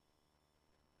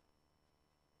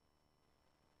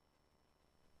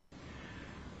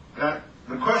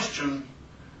question,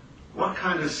 what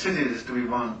kind of cities do we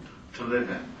want to live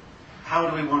in? How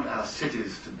do we want our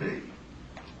cities to be?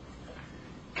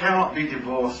 Cannot be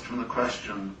divorced from the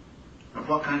question of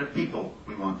what kind of people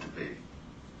we want to be,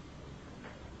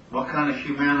 what kind of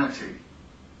humanity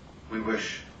we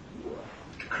wish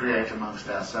to create amongst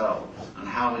ourselves, and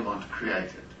how we want to create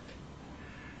it.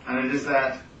 And it is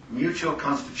that mutual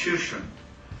constitution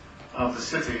of the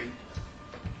city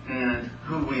and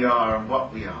who we are and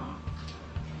what we are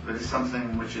that is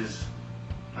something which is,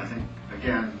 I think,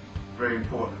 again, very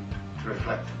important to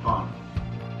reflect upon.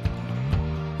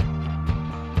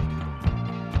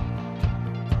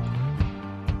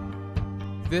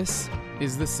 This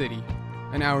is The City,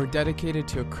 an hour dedicated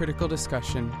to a critical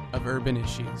discussion of urban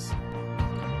issues.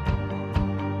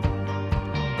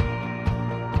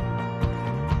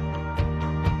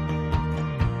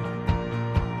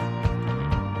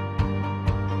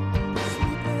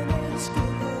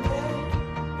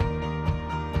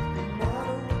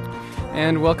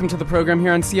 And welcome to the program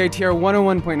here on CITR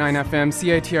 101.9 FM,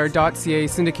 CITR.ca,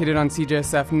 syndicated on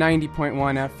CJSF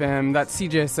 90.1 FM, that's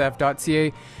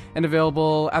CJSF.ca, and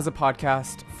available as a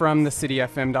podcast from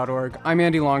thecityfm.org. I'm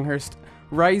Andy Longhurst.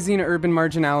 Rising urban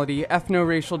marginality,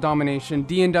 ethnoracial domination,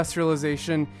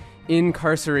 deindustrialization,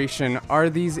 incarceration. Are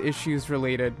these issues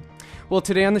related? Well,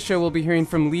 today on the show we'll be hearing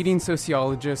from leading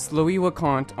sociologists Loic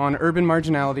Wacquant on urban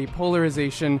marginality,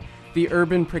 polarization, the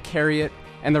urban precariat,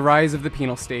 and the rise of the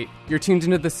penal state. You're tuned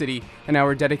into The City, an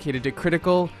hour dedicated to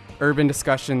critical urban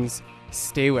discussions.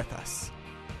 Stay with us.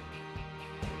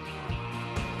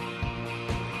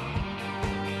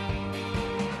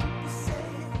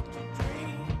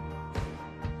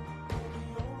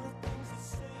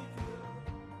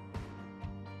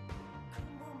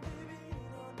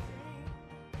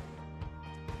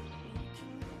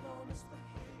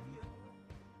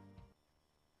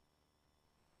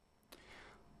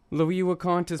 Loic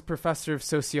Wacquant is professor of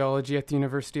sociology at the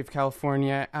University of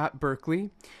California at Berkeley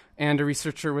and a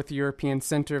researcher with the European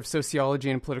Center of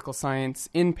Sociology and Political Science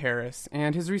in Paris.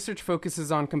 And his research focuses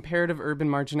on comparative urban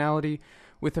marginality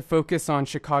with a focus on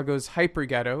Chicago's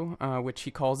hyper-ghetto, which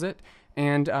he calls it,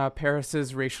 and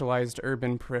Paris's racialized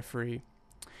urban periphery.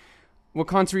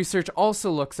 Wacquant's research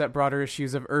also looks at broader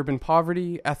issues of urban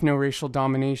poverty, ethnoracial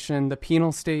domination, the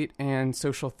penal state, and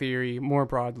social theory more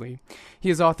broadly. He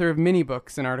is author of many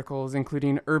books and articles,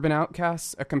 including Urban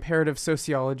Outcasts, A Comparative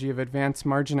Sociology of Advanced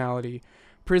Marginality,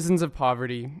 Prisons of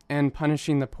Poverty, and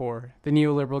Punishing the Poor, the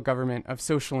Neoliberal Government of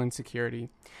Social Insecurity.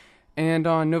 And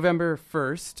on November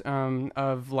 1st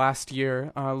of last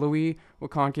year, Loic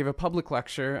Wacquant gave a public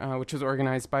lecture, which was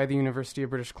organized by the University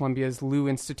of British Columbia's Liu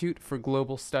Institute for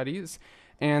Global Studies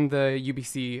and the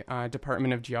UBC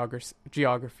Department of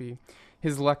Geography.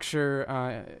 His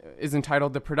lecture is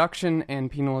entitled The Production and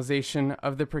Penalization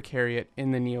of the Precariat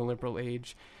in the Neoliberal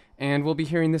Age. And we'll be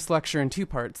hearing this lecture in two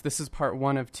parts. This is part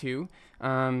one of two,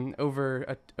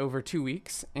 over 2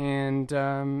 weeks.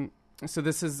 And so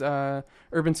this is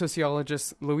urban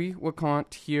sociologist Loic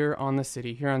Wacquant here on The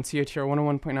City, here on CITR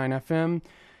 101.9 FM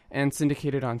and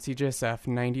syndicated on CJSF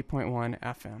 90.1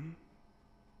 FM.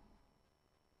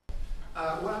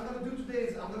 What I'm going to do today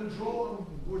is I'm going to draw on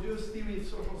Bourdieu's theory of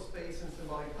social space and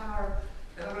symbolic power,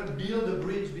 and I'm going to build a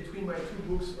bridge between my two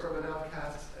books, Urban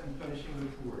Outcasts and Punishing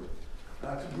the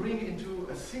Poor, to bring into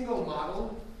a single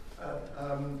model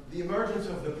the emergence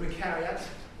of the precariat,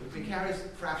 the precarious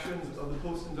fractions of the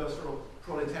post-industrial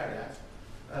proletariat,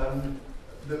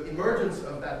 the emergence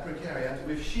of that precariat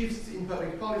with shifts in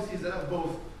public policies that have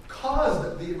both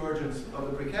caused the emergence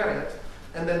of the precariat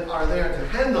and then are there to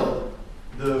handle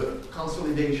the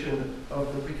consolidation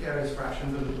of the precarious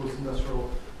fractions of the post-industrial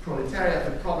proletariat,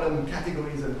 the problem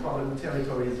categories and problem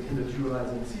territories in the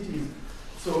dualizing cities.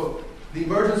 So the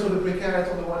emergence of the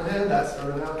precariat on the one hand, that's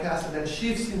Urban Outcasts, and then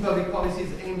shifts in public policies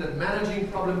aimed at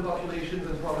managing problem populations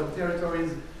and problem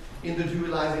territories in the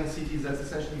dualizing cities, that's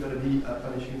essentially going to be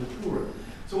Punishing the Poor.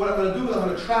 So what I'm going to do is I'm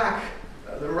going to track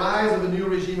the rise of a new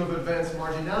regime of advanced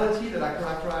marginality that I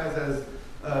characterize as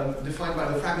defined by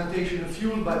the fragmentation,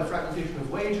 fueled by the fragmentation of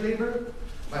wage labor,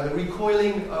 by the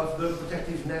recoiling of the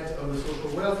protective net of the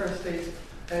social welfare state,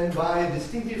 and by a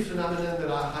distinctive phenomenon that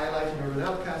I highlight in Urban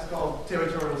Outcasts called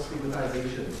territorial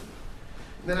stigmatization. And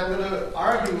then I'm going to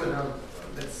argue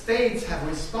that states have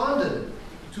responded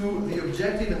to the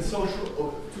objective and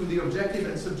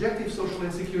subjective social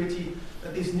insecurity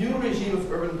that this new regime of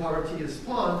urban poverty has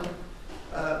spawned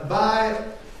by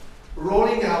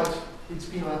rolling out its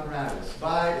penal apparatus,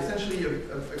 by essentially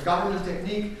a government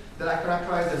technique that I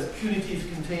characterize as punitive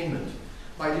containment,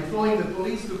 by deploying the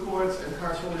police, the courts, and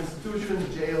carceral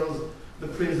institutions, jails, the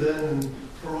prison,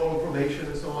 parole, probation,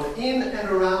 and so on, in and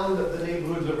around the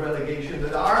neighborhoods of relegation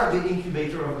that are the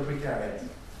incubator of the precariat.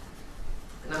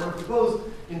 And I'm going to propose,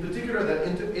 in particular, that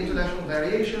international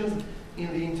variations in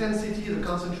the intensity, the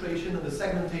concentration, and the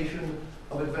segmentation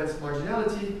of advanced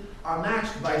marginality are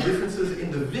matched by differences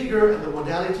in the vigor and the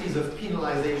modalities of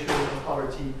penalization of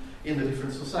poverty in the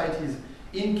different societies,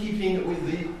 in keeping with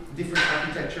the different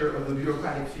architecture of the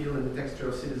bureaucratic field and the texture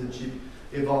of citizenship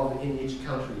evolved in each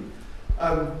country.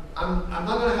 I'm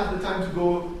not going to have the time to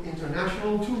go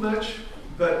international too much,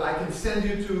 but I can send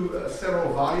you to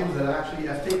several volumes that actually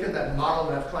have taken that model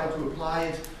and have tried to apply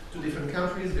it to different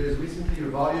countries. There is recently a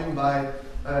volume by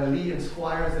Lee and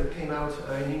Squires that came out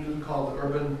in England called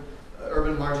Urban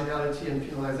Marginality and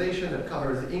Penalization that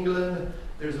covers England.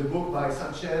 There's a book by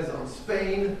Sanchez on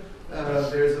Spain.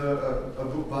 There's a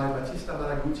book by Batista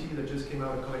Malaguti that just came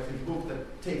out, a collective book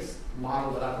that takes the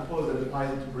model that I propose and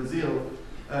applies it to Brazil.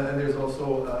 And there's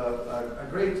also a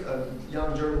great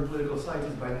young German political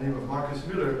scientist by the name of Marcus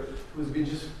Müller, who's been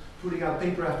just putting out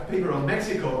paper after paper on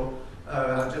Mexico.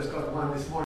 I just got one this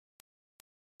morning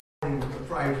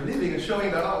prior to leaving, and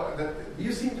showing that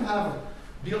you seem to have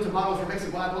built a model for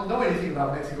Mexico. I don't know anything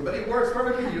about Mexico, but it works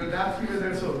perfectly. You adapt here and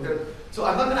there. So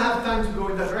I'm not going to have time to go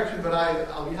in that direction, but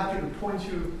I'll be happy to point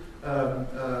you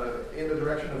in the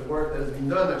direction of work that has been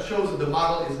done that shows that the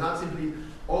model is not simply,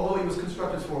 although it was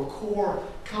constructed for core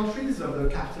countries of the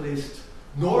capitalist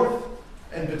North,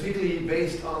 and particularly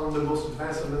based on the most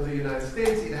advanced of the United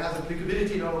States, it has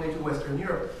applicability not only to Western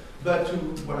Europe, but to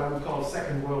what I would call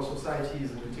second world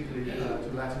societies, and particularly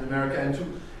to Latin America, and to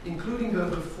including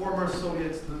the former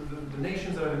Soviets, the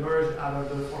nations that have emerged out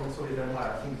of the former Soviet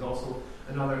Empire. I think is also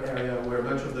another area where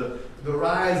much of the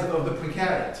rise of the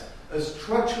precariat, a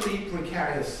structurally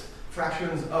precarious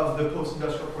fractions of the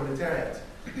post-industrial proletariat,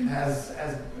 has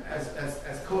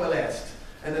coalesced,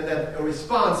 and then that a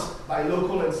response by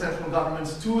local and central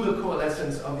governments to the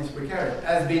coalescence of this precariat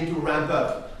has been to ramp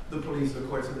up the police, the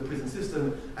courts, and the prison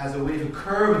system as a way to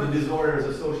curb the disorders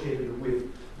associated with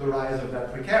the rise of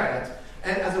that precariat,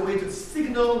 and as a way to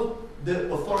signal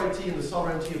the authority and the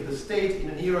sovereignty of the state in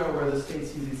an era where the state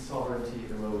sees its sovereignty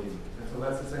eroding. And so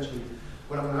that's essentially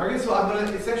what I'm going to argue. So I'm going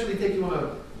to essentially take you on a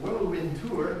whirlwind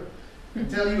tour and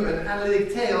tell you an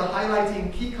analytic tale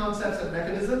highlighting key concepts and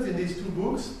mechanisms in these two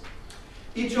books,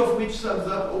 each of which sums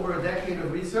up over a decade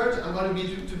of research. I'm going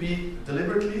to be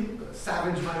deliberately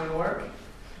savage my own work.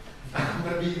 I'm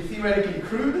going to be theoretically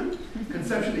crude,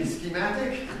 conceptually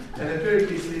schematic, and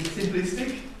empirically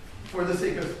simplistic for the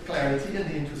sake of clarity and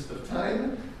the interest of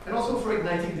time, and also for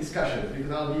igniting discussion,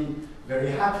 because I'll be very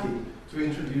happy to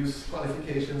introduce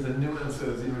qualifications and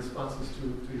nuances in responses to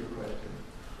your questions.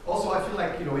 Also, I feel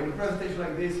like, in a presentation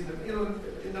like this,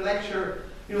 in the lecture,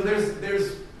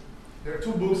 there are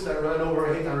two books that run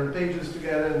over 800 pages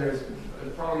together, and there's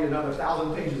probably another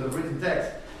 1,000 pages of written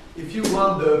text. If you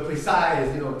want the precise,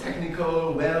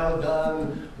 technical, well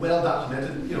done, well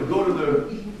documented, go to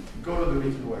the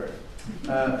written word.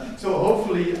 So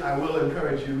hopefully I will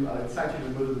encourage you, I'll incite you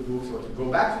to go to the books or to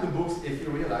go back to the books if you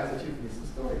realize that you've missed the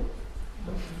story.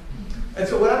 And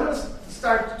so what I'm going to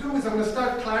start to do is I'm going to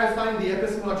start clarifying the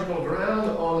epistemological ground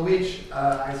on which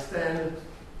I stand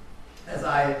as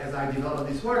I develop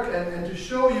this work, and to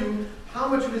show you how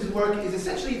much of his work is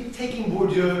essentially taking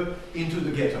Bourdieu into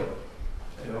the ghetto.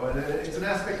 And it's an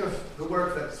aspect of the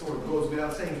work that sort of goes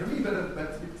without saying for me, but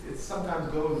it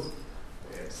sometimes goes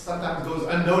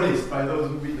unnoticed by those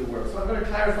who read the work. So I'm going to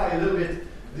clarify a little bit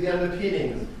the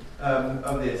underpinnings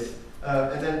of this.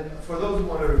 And then for those who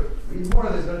want to read more,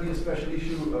 there's going to be a special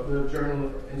issue of the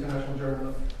International Journal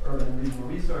of Urban and Regional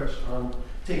Research on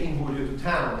taking Bourdieu to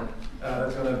town.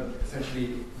 That's going to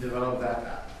essentially develop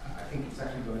that. I think it's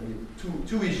actually going to be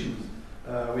two issues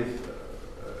with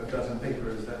a dozen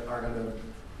papers that are going to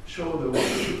show the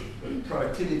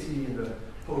productivity and the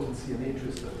potency and the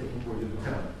interest of taking Bourdieu to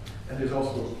town. And there's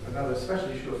also another special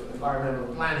issue of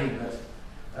environmental planning that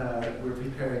we're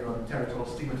preparing on territorial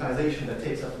stigmatization that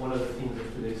takes up one of the themes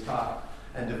of today's talk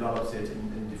and develops it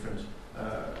in different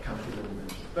countries and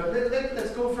dimensions. But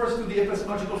let's go first to the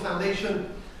epistemological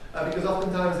foundation, because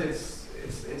oftentimes it's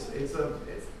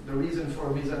the reason for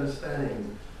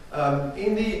misunderstanding.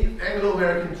 In the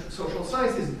Anglo-American social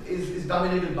science is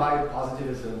dominated by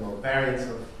positivism or variants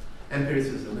of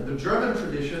empiricism. And the German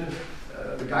tradition,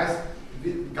 the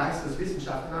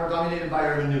Geisteswissenschaften, are dominated by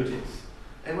hermeneutics.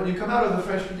 And when you come out of the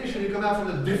French tradition, you come out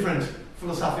from a different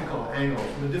philosophical angle,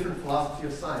 from a different philosophy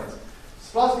of science.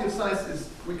 Philosophy of science is,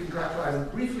 we can characterize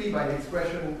it briefly by the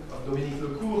expression of Dominique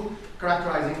Lecourt,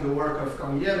 characterizing the work of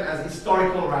Canguilhem as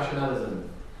historical rationalism.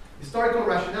 Historical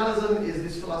rationalism is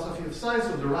this philosophy of science,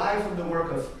 so derived from the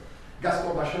work of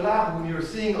Gaston Bachelard, whom you're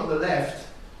seeing on the left,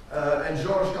 and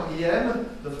Georges Canguilhem,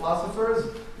 the philosophers,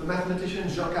 the mathematician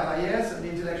Jean Cavaillès, and the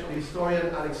intellectual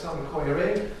historian Alexandre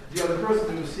Coiré. The other person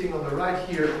that you're seeing on the right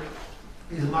here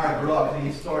is Marc Bloch, the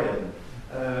historian,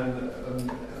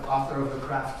 author of The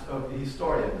Craft of the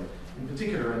Historian, in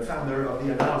particular, and founder of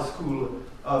the Annales School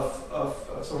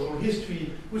of Social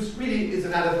History, which really is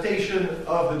an adaptation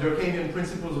of the Durkheimian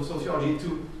principles of sociology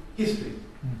to history.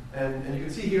 And you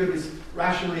can see here this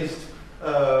rationalist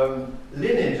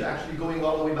lineage actually going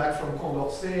all the way back from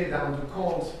Condorcet down to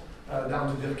Comte,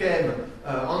 down to Durkheim,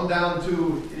 on down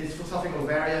to, in its philosophical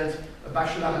variant,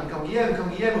 Bachelard and Canguilhem.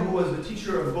 Canguilhem, who was the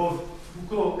teacher of both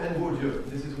Foucault and Bourdieu.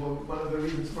 This is one of the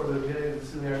reasons for the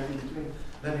similarity between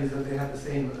them, is that they have the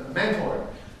same mentor.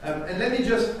 And let me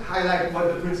just highlight what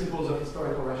the principles of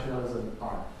historical rationalism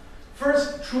are.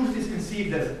 First, truth is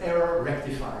conceived as error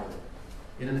rectified,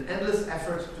 in an endless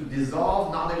effort to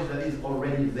dissolve knowledge that is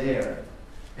already there.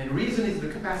 And reason is the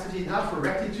capacity not for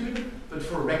rectitude, but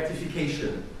for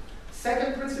rectification.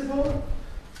 Second principle,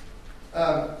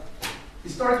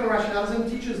 historical rationalism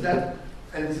teaches that,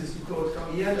 and this is to quote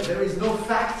Canguilhem, that there is no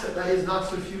fact that is not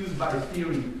suffused by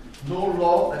theory, no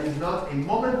law that is not a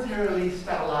momentarily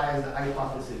stylized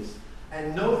hypothesis,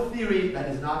 and no theory that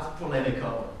is not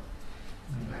polemical.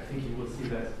 I think you will see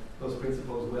that those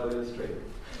principles well illustrated.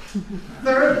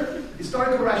 Third,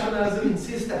 historical rationalism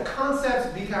insists that concepts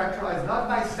be characterized not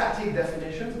by static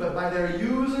definitions, but by their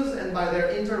uses and by their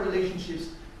interrelationships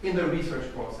in the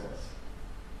research process.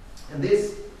 And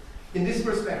in this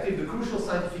perspective, the crucial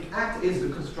scientific act is the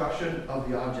construction of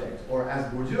the object, or as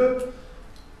Bourdieu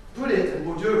put it, and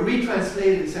Bourdieu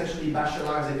retranslated essentially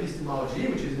Bachelard's epistemology,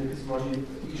 which is an epistemology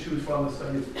issued from the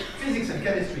study of physics and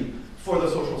chemistry for the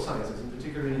social sciences, in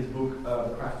particular in his book,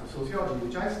 The Craft of Sociology,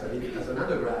 which I studied as an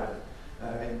undergrad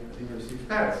in the University of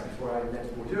Paris before I met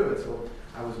Bourdieu. And so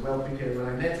I was well prepared when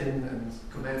I met him and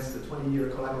commenced a 20-year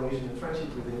collaboration and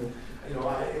friendship with him. You know,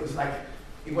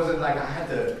 it wasn't like I had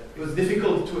to, it was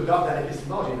difficult to adopt that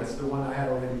epistemology. That's the one I had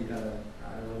already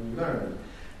learned.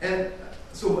 And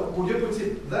so Bourdieu puts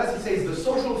it thus, he says, the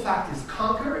social fact is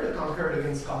conquered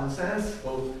against common sense,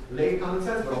 both lay common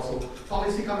sense, but also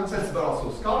policy common sense, but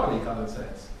also scholarly common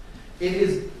sense. It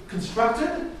is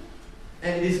constructed,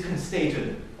 and it is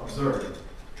constated, observed.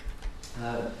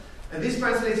 And this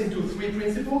translates into three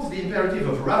principles: the imperative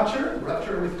of rupture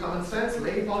with common sense,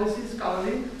 lay policy,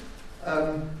 scholarly.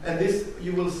 And this,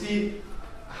 you will see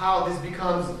how this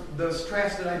becomes the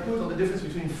stress that I put on the difference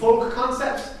between folk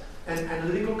concepts and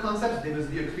analytical concepts. There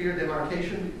must be a clear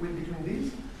demarcation between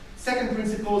these. Second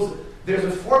principle, there's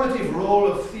a formative role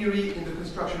of theory in the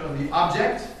construction of the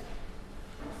object.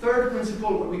 Third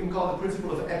principle, what we can call the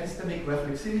principle of epistemic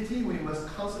reflexivity. We must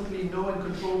constantly know and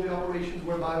control the operations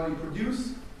whereby we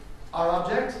produce our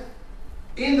object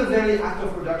in the very act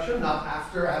of production, not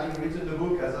after having written the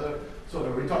book as a sort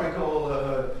of rhetorical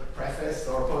preface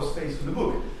or postface to the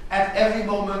book. At every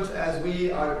moment as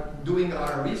we are doing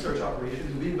our research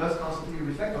operations, we must constantly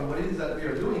reflect on what it is that we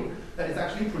are doing that is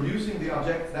actually producing the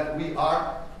object that we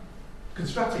are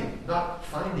constructing, not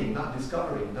finding, not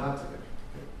discovering, not...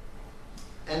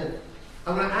 And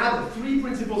I'm going to add three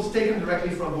principles taken directly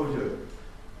from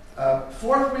Bourdieu.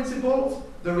 Fourth principle,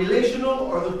 the relational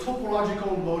or the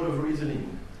topological mode of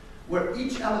reasoning, where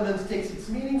each element takes its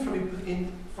meaning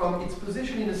from its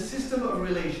position in a system of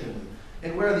relations,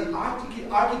 and where the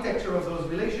architecture of those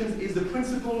relations is the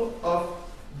principle of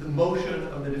the motion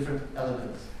of the different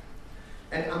elements.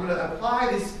 And I'm going to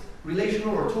apply this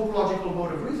relational or topological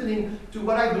mode of reasoning to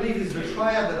what I believe is the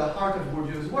triad at the heart of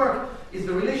Bourdieu's work, is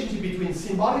the relationship between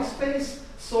symbolic space,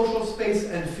 social space,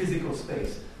 and physical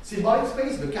space. Symbolic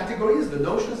space, the categories, the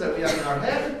notions that we have in our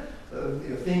head,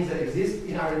 things that exist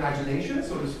in our imagination,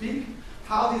 so to speak,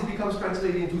 how this becomes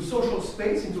translated into social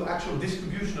space, into actual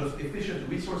distribution of efficient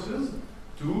resources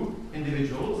to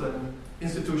individuals and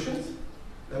institutions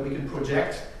that we can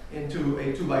project into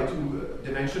a 2x2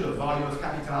 dimension of volume of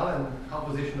capital and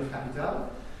composition of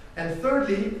capital. And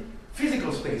thirdly,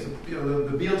 physical space,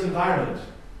 the built environment.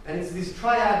 And it's this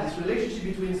triad, this relationship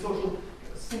between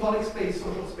symbolic space,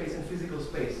 social space, and physical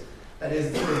space that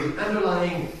is sort of the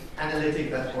underlying analytic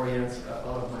that orients a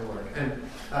lot of my work. And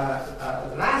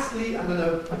lastly, I'm going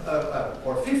to,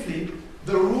 or fifthly,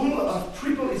 the rule of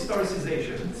triple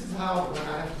historicization. This is how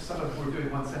I have to sum up Bourdieu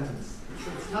in one sentence.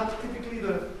 It's not typically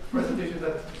the presentation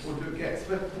that Bourdieu gets,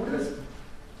 but Bourdieu is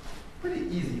pretty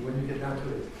easy when you get down to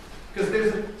it. Because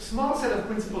there's a small set of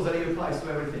principles that he applies to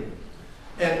everything.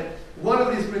 And one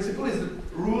of these principles is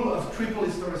the rule of triple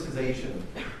historicization.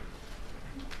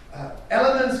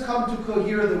 Elements come to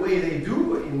cohere the way they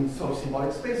do in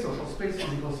symbolic space, social space,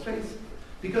 physical space,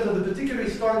 because of the particular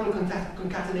historical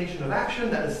concatenation of action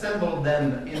that assembled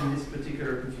them in this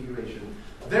particular configuration.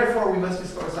 Therefore, we must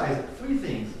historicize three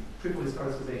things, triple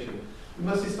historicization. We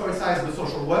must historicize the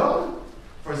social world.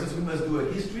 For instance, we must do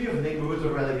a history of neighborhoods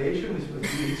of relegation. We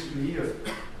must do a history of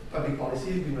public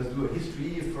policies. We must do a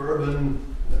history of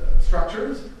urban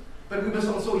structures. But we must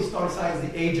also historicize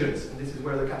the agents, and this is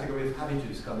where the category of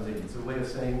habitus comes in. It's a way of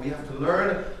saying we have to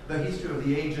learn the history of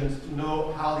the agents to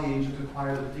know how the agent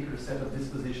acquires a particular set of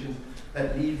dispositions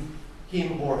that lead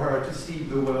him or her to see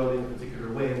the world in a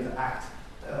particular way and to act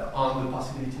on the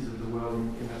possibilities of the world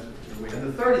in that particular way. And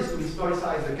the third is to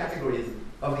historicize the categories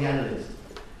of the analyst,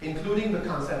 including the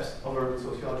concepts of urban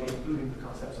sociology, including the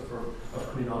concepts of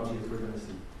criminology, as we're going to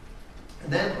see.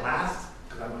 And then last,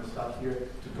 because I'm going to stop here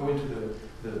to go into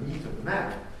the meat of the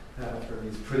matter, for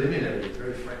these preliminary,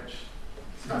 very French.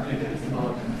 But you're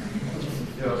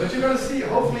going to see,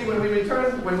 hopefully, when we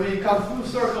return, when we come full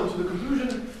circle to the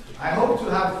conclusion, I hope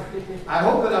that I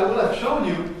will have shown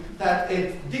you that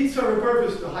it did serve a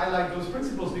purpose to highlight those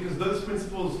principles, because those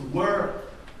principles were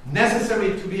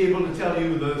necessary to be able to tell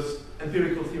you the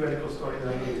empirical theoretical story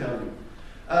that I'm going to tell you.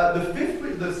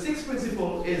 The sixth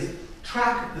principle is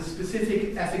track the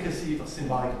specific efficacy of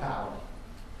symbolic power.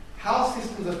 How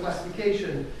systems of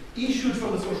classification issued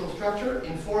from the social structure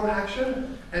inform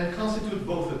action and constitute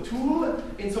both a tool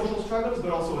in social struggles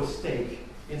but also a stake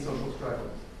in social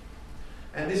struggles.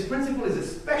 And this principle is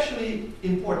especially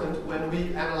important when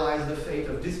we analyze the fate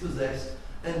of dispossessed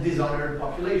and dishonored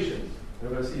populations. We're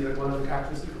going to see that one of the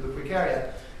characteristics of the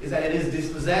Precariat is that it is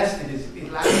dispossessed,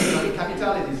 it lands on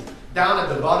capital, it is down at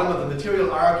the bottom of the material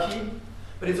hierarchy,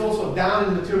 but it's also down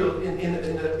in the material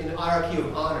in the hierarchy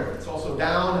of honor. It's also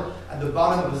down at the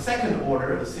bottom of the second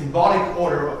order, the symbolic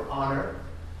order of honor.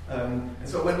 And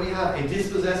so when we have a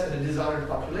dispossessed and a dishonored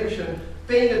population,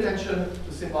 paying attention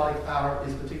to symbolic power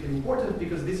is particularly important,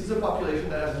 because this is a population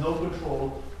that has no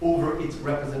control over its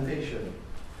representation.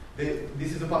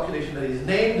 This is a population that is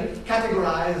named,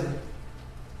 categorized,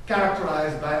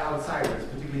 characterized by outsiders,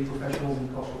 particularly professionals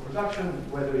in cultural production,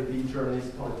 whether it be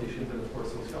journalists, politicians, and of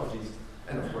course sociologists,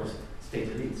 and of course state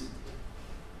elites.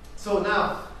 So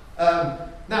now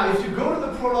if you go to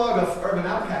the prologue of Urban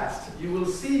Outcasts, you will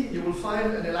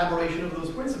find an elaboration of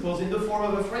those principles in the form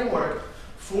of a framework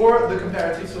for the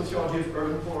comparative sociology of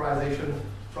urban polarization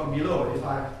from below. If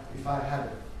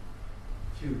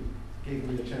you gave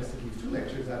me a chance to give 2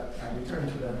 lectures, I'd return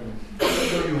to them and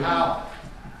show you how.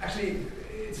 Actually,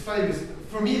 it's funny because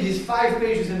for me, these 5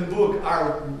 pages in the book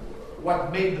are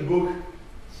what made the book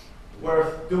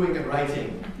worth doing and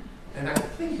writing. And I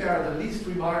think they are the least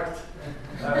remarked,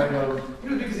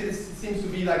 because it seems to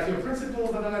be like your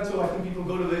principles, and so I think people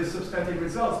go to the substantive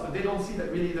results, but they don't see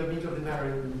that really the meat of the matter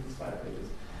in these 5 pages.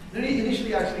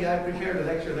 Initially, actually, I prepared a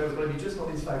lecture that was going to be just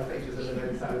on these 5 pages, and then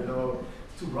I decided, no,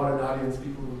 too broad an audience,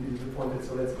 people will be disappointed,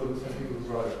 so let's go to something who's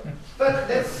broader. But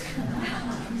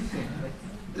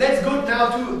let's go now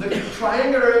to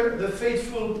the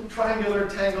fateful triangular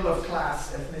tangle of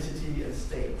class, ethnicity, and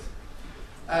state.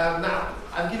 Now,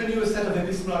 I've given you a set of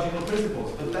epistemological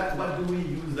principles, but what do we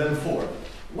use them for?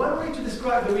 One way to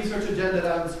describe the research agenda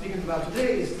that I'm speaking about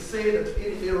today is to say that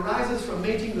it arises from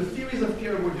mating the theories of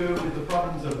Pierre Bourdieu with the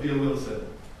problems of Bill Wilson.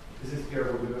 This is Pierre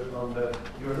Bourdieu on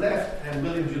your left, and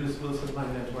William Julius Wilson, my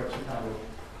mentor at Chicago,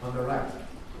 on the right.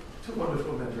 2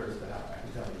 wonderful mentors that I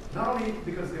can tell you. Not only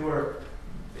because they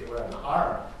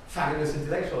are fabulous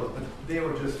intellectuals, but they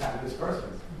were just fabulous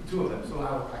persons, the 2 of them. So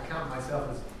I count myself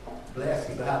as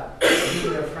blessed to have to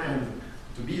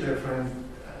be their friend,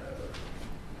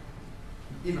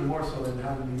 even more so than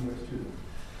having been their student.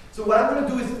 So what I'm going to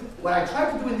do is, what I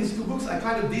try to do in these 2 books, I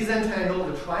try to disentangle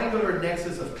the triangular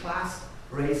nexus of class,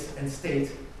 race, and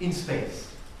state in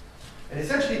space. And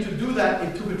essentially to do that,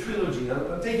 it took a trilogy.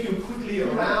 I'll take you quickly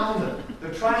around the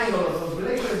triangle of those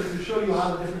relations and to show you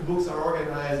how the different books are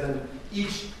organized and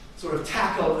each sort of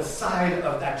tackle a side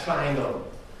of that triangle.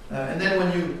 And then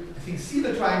when you, see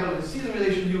the triangle and see the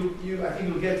relation, I think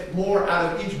you'll get more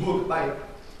out of each book by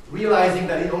realizing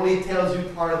that it only tells you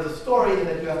part of the story and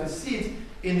that you have to see it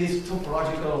in this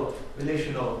topological,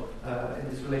 relational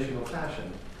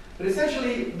fashion. But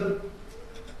essentially,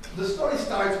 the story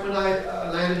starts when I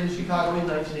landed in Chicago in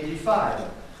 1985.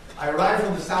 I arrived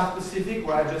from the South Pacific,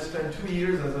 where I just spent 2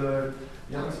 years as a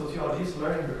young sociologist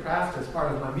learning the craft as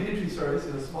part of my military service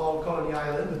in a small colony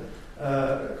island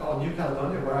called New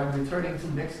Caledonia, where I'm returning to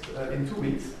next in 2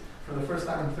 weeks for the first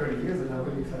time in 30 years, and I'm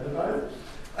really excited about it.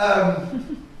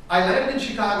 I landed in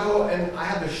Chicago, and I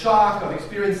had the shock of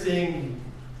experiencing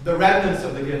the remnants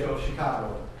of the ghetto of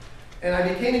Chicago. And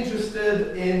I became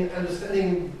interested in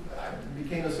understanding, I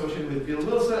became associated with Bill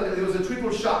Wilson. There was a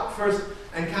triple shock. First,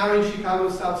 encountering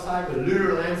Chicago's South Side, a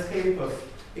lunar landscape of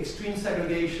extreme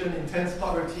segregation, intense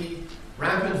poverty,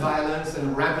 rampant violence,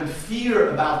 and rampant fear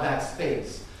about that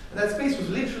space. And that space was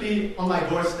literally on my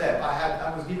doorstep.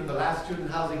 I was given the last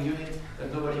student housing unit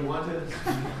that nobody wanted,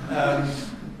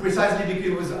 precisely because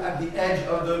it was at the edge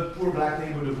of the poor black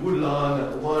neighborhood of Woodlawn.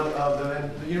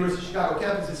 And the University of Chicago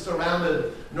campus is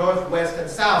surrounded north, west, and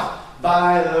south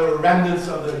by the remnants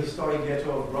of the historic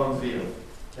ghetto of Bronzeville.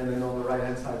 And then on the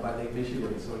right-hand side by Lake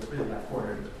Michigan, so it's really that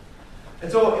corner.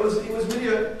 And so it was really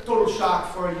a total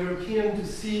shock for a European to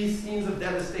see scenes of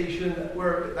devastation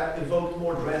that evoked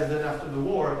more Dresden after the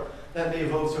war than they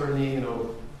evoked certainly,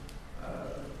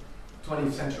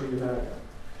 20th century America.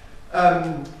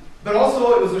 But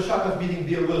also it was a shock of meeting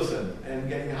Bill Wilson and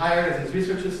getting hired as his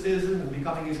research assistant and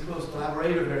becoming his close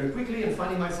collaborator very quickly, and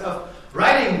finding myself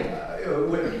writing,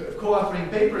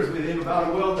 co-authoring papers with him about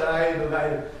a world that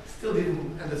I still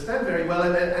didn't understand very well.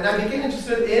 And I became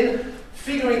interested in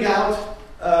figuring out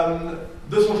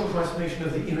the social transformation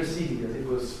of the inner city as it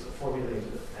was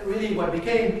formulated. And really what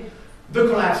became the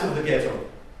collapse of the ghetto.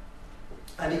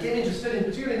 I became interested in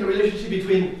particular in the relationship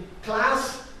between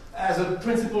class as a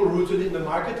principle rooted in the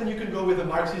market, and you can go with a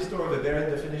Marxist or the Barron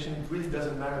definition, it really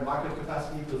doesn't matter, market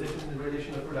capacity, position, and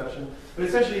relation of production. But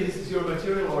essentially this is your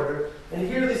material order, and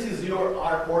here this is your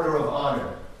order of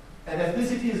honor. And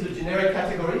ethnicity is a generic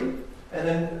category, and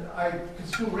then I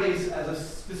construe race as a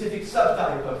specific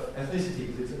subtype of ethnicity,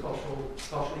 because it's a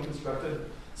culturally constructed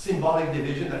symbolic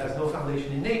division that has no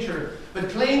foundation in nature, but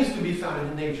claims to be founded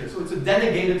in nature. So it's a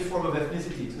denegated form of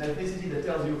ethnicity. It's an ethnicity that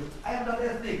tells you, I am not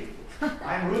ethnic.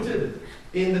 I am rooted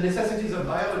in the necessities of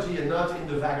biology and not in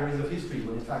the vagaries of history,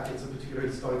 when in fact it's a particular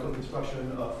historical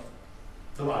construction of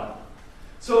the body.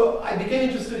 So I became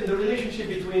interested in the relationship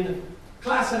between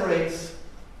class and race,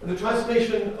 and the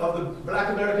transformation of the black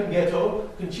American ghetto,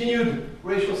 continued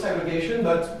racial segregation,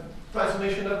 but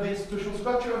transformation of the institutional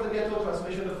structure of the ghetto,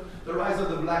 transformation of the rise of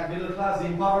the black middle class, the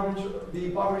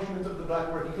impoverishment of the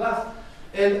black working class.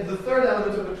 And the third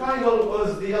element of the triangle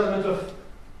was the element of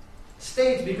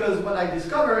state, because what I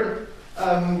discovered,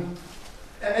 and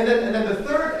then the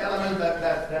third element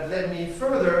that led me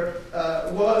further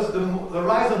was the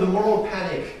rise of the moral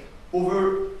panic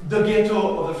over the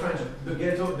ghetto of the French, the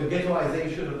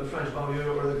ghettoization of the French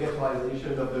banlieue, or the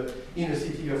ghettoization of the inner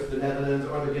city of the Netherlands,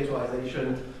 or the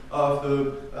ghettoization of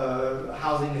the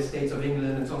housing estates of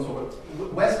England, and so on and so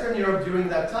forth. Western Europe during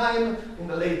that time, in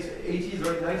the late 80s,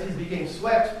 early 90s, became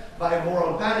swept by a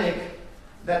moral panic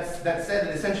that said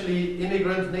that essentially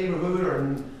immigrant neighborhood,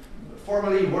 or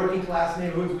formerly working class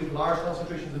neighborhoods with large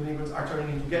concentrations of immigrants, are turning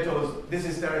into ghettos. This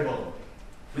is terrible,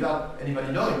 without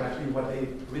anybody knowing actually what they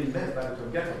really meant by the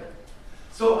term ghetto.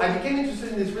 So I became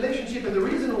interested in this relationship, and the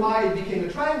reason why it became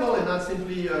a triangle and not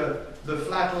simply the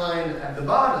flat line at the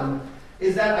bottom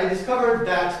is that I discovered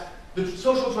that the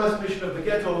social transformation of the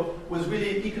ghetto was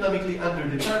really economically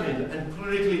underdetermined and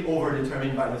politically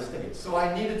overdetermined by the state. So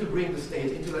I needed to bring the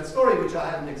state into that story, which I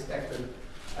hadn't expected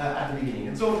at the beginning.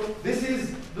 And so this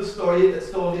is the story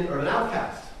that's told in Urban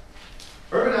Outcasts.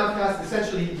 Urban Outcasts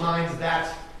essentially mines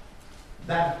that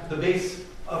the base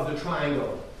of the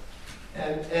triangle.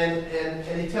 And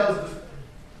it tells,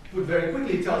 put very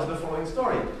quickly, it tells the following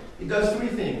story. It does three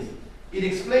things. It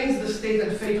explains the state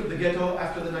and fate of the ghetto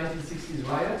after the 1960s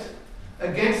riot,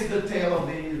 against the tale of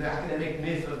the academic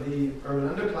myth of the urban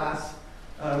underclass,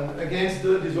 against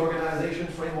the disorganization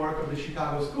framework of the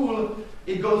Chicago school.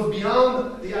 It goes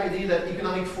beyond the idea that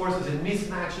economic forces and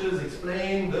mismatches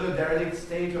explain the derelict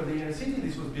state of the inner city.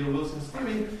 This was Bill Wilson's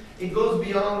theory. It goes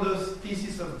beyond the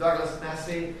thesis of Douglas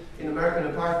Massey in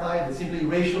American Apartheid, that simply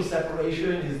racial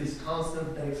separation is this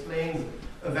constant that explains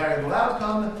a variable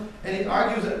outcome, and it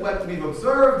argues that what we've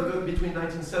observed between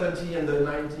 1970 and the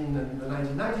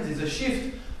 1990s is a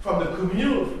shift from the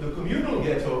communal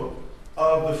ghetto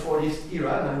of the 40s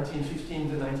era,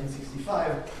 1915 to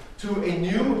 1965, to a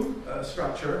new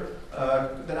structure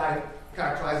that I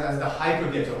characterize as the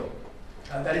hyper-ghetto.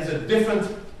 That is a different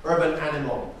urban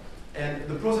animal. And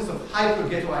the process of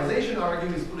hyper-ghettoization, I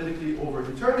argue, is politically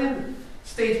overdetermined.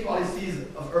 State policies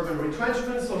of urban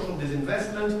retrenchment, social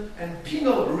disinvestment, and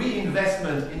penal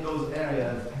reinvestment in those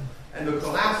areas, and the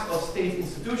collapse of state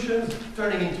institutions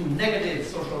turning into negative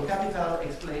social capital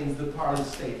explains the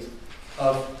parlous state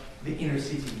of the inner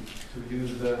city, to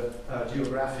use the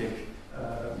geographic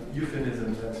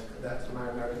euphemism that my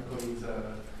American colleagues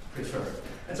prefer.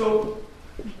 And so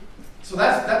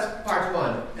that's part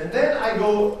one. And then I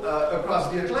go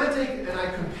across the Atlantic and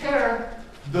I compare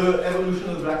the evolution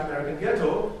of the Black American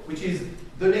ghetto, which is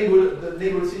the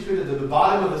neighborhood situated at the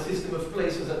bottom of the system of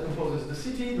places that composes the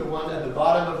city, the one at the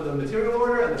bottom of the material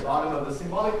order, and the bottom of the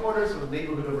symbolic order, so the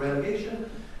neighborhood of relegation.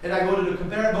 And I go to the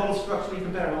comparable, structurally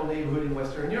comparable neighborhood in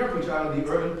Western Europe, which are the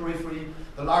urban periphery,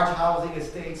 the large housing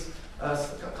estates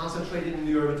concentrated in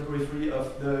the urban periphery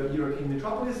of the European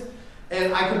metropolis.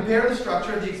 And I compare the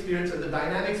structure, the experience, and the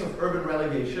dynamics of urban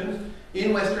relegation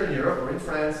in Western Europe or in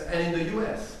France and in the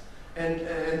US. And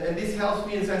this helps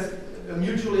me, in a sense, a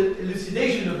mutual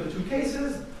elucidation of the two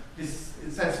cases. This, in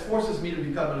a sense, forces me to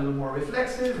become a little more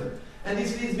reflexive. And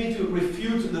this leads me to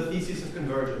refute the thesis of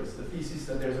convergence, the thesis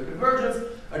that there's a convergence,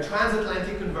 a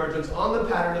transatlantic convergence on the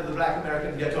pattern of the Black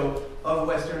American ghetto of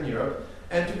Western Europe,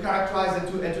 and to characterize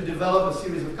and to develop a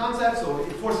series of concepts. So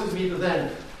it forces me to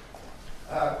then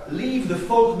leave the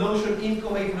folk notion,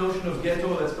 inchoate notion of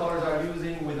ghetto that scholars are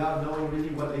using without knowing really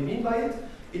what they mean by it.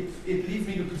 It leads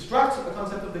me to construct a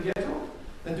concept of the ghetto,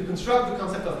 then to construct the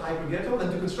concept of hyper-ghetto,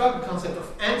 then to construct the concept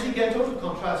of anti-ghetto to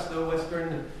contrast the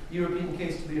Western European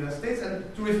case to the United States,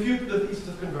 and to refute the thesis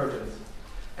of convergence.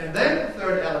 And then,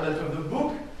 third element of the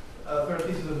book, third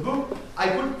thesis of the book, I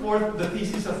put forth the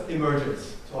thesis of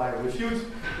emergence. So I refute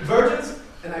convergence,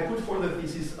 and I put forth the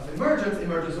thesis of emergence.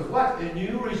 Emergence of what? A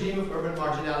new regime of urban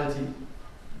marginality.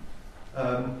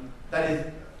 That is,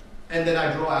 and then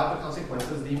I draw out the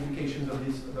consequences, the implications of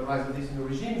this, the rise of this new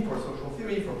regime for social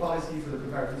theory, for policy, for the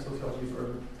comparative sociology, for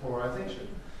urban polarization.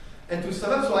 And to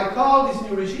sum up, so I call this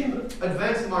new regime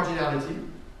advanced marginality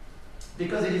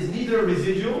because it is neither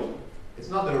residual, it's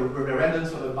not the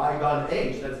remnants of a bygone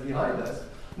age that's behind us,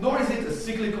 nor is it a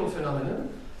cyclical phenomenon,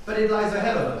 but it lies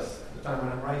ahead of us at the time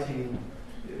when I'm writing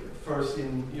first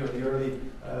in the early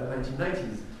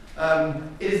 1990s.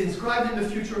 It is inscribed in the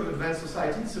future of advanced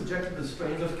society, subject to the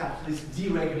strains of capitalist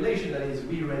deregulation, that is,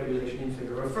 re-regulation in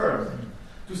favor of firms.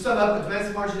 To sum up,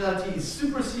 advanced marginality is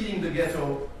superseding the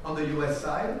ghetto on the US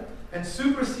side, and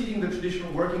superseding the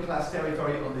traditional working class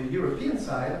territory on the European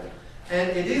side, and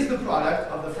it is the product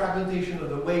of the fragmentation of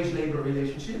the wage-labor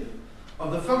relationship,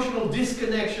 of the functional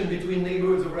disconnection between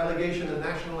neighborhoods of relegation and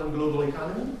national and global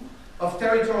economy, of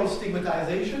territorial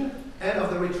stigmatization, and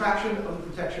of the retraction of the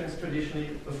protections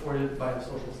traditionally afforded by the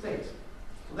social state.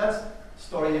 So that's the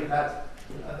story at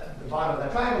the bottom of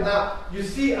that triangle. Now, you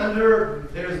see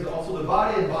there's also the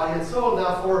body and soul.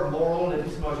 Now, for moral and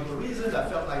epistemological reasons, I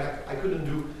felt like I couldn't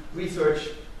do research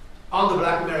on the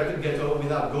Black American ghetto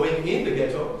without going in the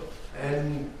ghetto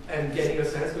and getting a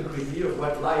sense concretely of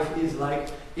what life is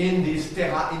like in this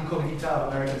terra incognita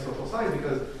of American social science,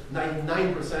 because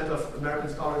 99% of American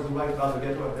scholars who write about the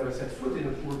ghetto have never set foot in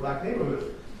a poor black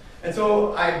neighborhood. And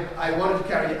so I wanted to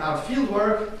carry out field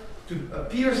work to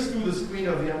pierce through the screen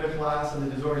of the underclass and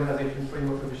the disorganization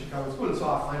framework of the Chicago School. And so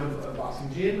I find a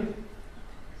boxing gym.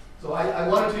 So I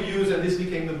wanted to use, and this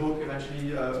became the book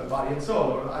eventually, Body and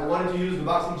Soul. I wanted to use the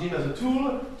boxing gym as a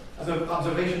tool, as an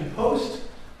observation post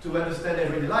to understand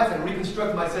everyday life and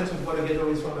reconstruct my sense of what a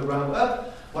ghetto is from the ground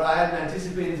up. What I hadn't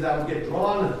anticipated is that I would get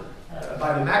drawn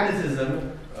by the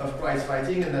magnetism of prize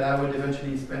fighting, and that I would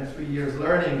eventually spend 3 years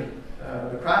learning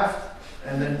the craft,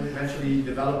 and then eventually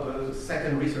develop a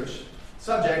second research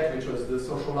subject, which was the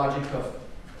social logic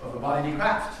of a bodily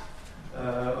craft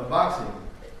of boxing.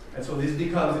 And so this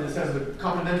becomes, in a sense, a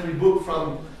complementary book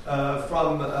to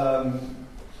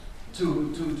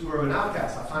Urban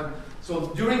Outcasts.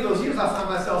 So during those years, I found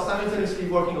myself simultaneously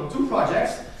working on two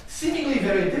projects, seemingly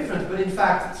very different, but in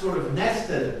fact sort of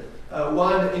nested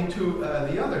one into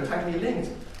the other, tightly linked.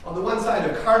 On the one side,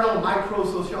 a carnal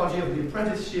micro-sociology of the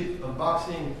apprenticeship of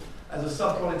boxing as a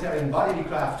sub-proletarian bodily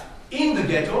craft in the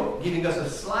ghetto, giving us a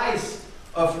slice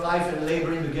of life and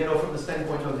labor in the ghetto from the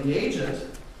standpoint of the agent,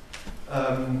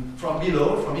 from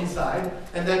below, from inside,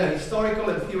 and then a historical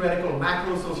and theoretical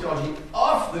macro-sociology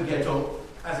of the ghetto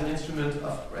as an instrument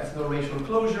of ethnoracial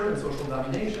closure and social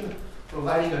domination,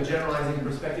 providing a generalizing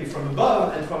perspective from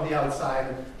above and from the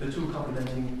outside, the two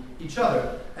complementing each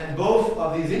other. And both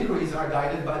of these inquiries are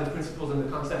guided by the principles and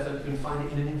the concepts that you can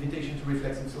find in An Invitation to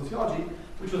Reflexive Sociology,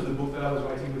 which was the book that I was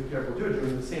writing with Pierre Bourdieu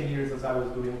during the same years as I was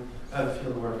doing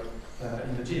field work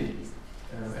in the gym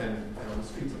and on the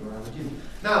streets and around the gym.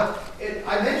 Now,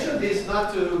 I mentioned this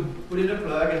not to put in a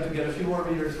plug and to get a few more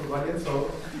readers for Body and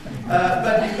Soul,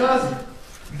 but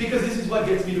because this is what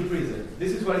gets me to prison.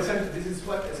 This is what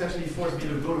essentially forced me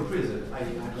to go to prison,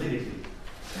 analytically.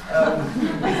 It's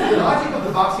the logic of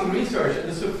the boxing research and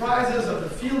the surprises of the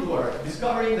field work,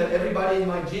 discovering that everybody in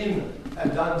my gym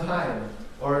had done time.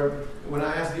 Or when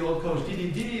I asked the old coach,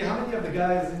 Didi, how many of the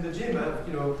guys in the gym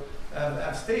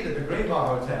have stayed at the Grey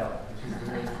Bar Hotel?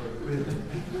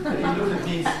 And he looked at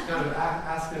me, kind of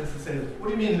asked us and said, "What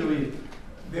do you mean, Louis?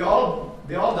 They all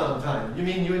done time. You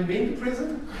mean you ain't been to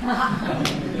prison?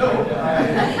 No,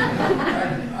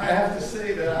 I have to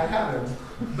say that I haven't.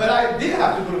 But I did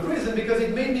have to go to prison because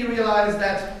it made me realize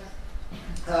that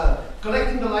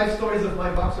collecting the life stories of my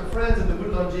boxer friends and the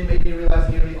Woodlawn made me realize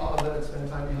nearly all of them had spent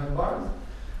time behind bars.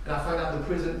 And I found out the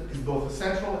prison is both a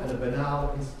central and a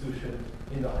banal institution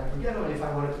in the hyper-ghetto. And if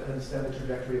I wanted to understand the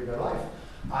trajectory of their life,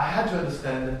 I had to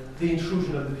understand the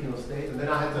intrusion of the penal state. And then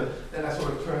I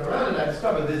sort of turned around and I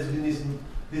discovered there's been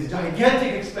this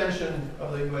gigantic expansion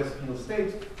of the US penal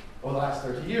state over the last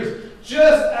 30 years,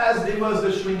 just as there was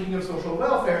the shrinking of social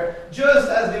welfare, just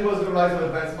as there was the rise of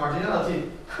advanced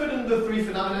marginality. Couldn't the three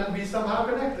phenomena be somehow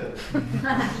connected?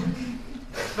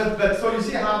 But so you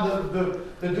see how the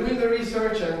doing the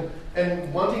research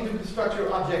and wanting to construct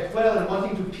your object well and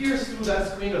wanting to pierce through that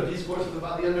screen of discourses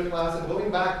about the underclass and going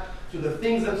back to the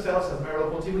things themselves, as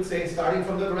Merleau-Ponty would say, starting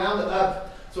from the ground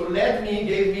up. So gave me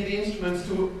the instruments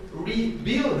to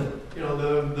rebuild,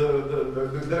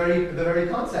 the very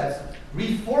concepts,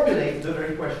 reformulate the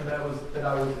very question that I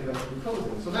was eventually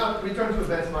posing. So now return to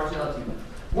advanced marginality.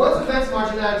 Once advanced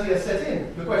marginality has set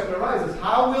in, the question arises: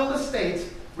 how will the state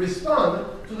respond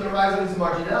to the rise of its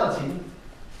marginality?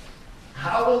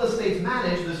 How will the state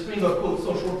manage the string of quote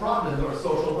social problems or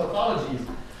social pathologies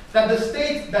that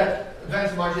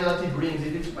advanced marginality brings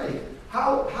in its wake?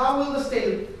 How will the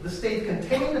state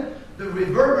contain the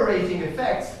reverberating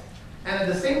effects and at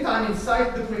the same time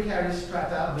incite the precarious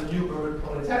strata of the new urban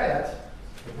proletariat,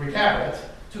 the Precariat,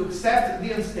 to accept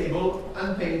the unstable,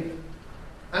 underpaid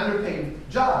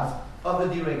jobs of the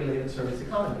deregulated service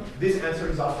economy? This answer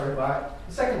is offered by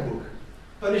the second book,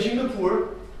 Punishing the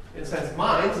Poor, in a sense,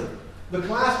 minds the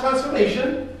class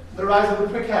transformation, the rise of the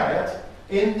Precariat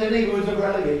in the neighborhoods of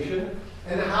relegation,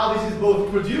 and how this is both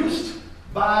produced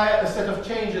by a set of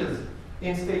changes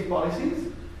in state policies,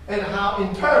 and how,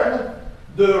 in turn,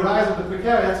 the rise of the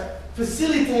Precariat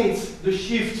facilitates the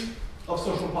shift of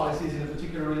social policies in a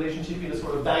particular relationship, in a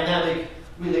sort of dynamic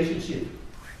relationship.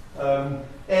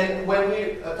 And when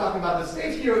we are talking about the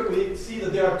state here, we see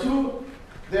that there are two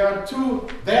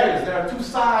barriers, there are two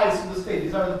sides to the state.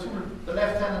 These are the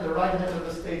left hand and the right hand of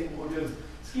the state Bourdieu's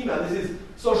schema. This is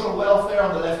social welfare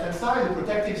on the left-hand side, the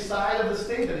protective side of the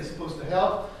state that is supposed to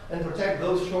help and protect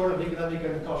those short of economic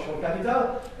and cultural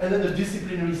capital, and then the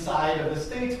disciplinary side of the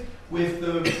state with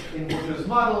in Bourdieu's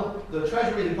model, the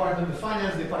Treasury Department, the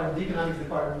Finance Department, the Economics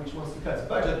Department, which wants to cut its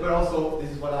budget, but also,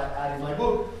 this is what I add in my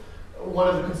book, one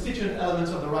of the constituent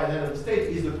elements of the right hand of the state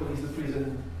is the police, the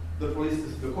prison, the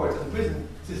courts, and the prison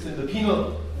system. The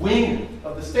penal wing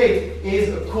of the state is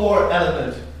a core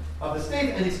element of the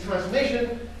state, and its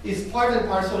transformation is part and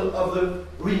parcel of the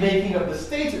remaking of the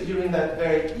state during that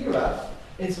very era.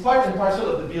 It's part and parcel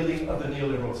of the building of the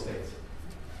neoliberal state.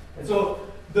 And so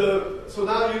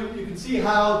now you can see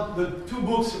how the two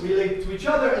books relate to each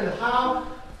other and how,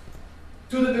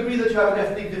 to the degree that you have an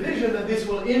ethnic division, that this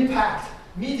will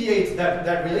mediate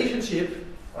that relationship.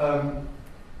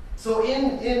 So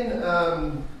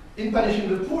in Punishing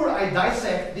the Poor, I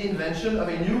dissect the invention of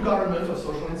a new government of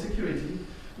social insecurity,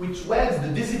 which weds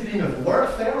the discipline of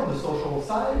workfare on the social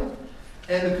side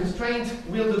and the constraint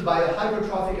wielded by a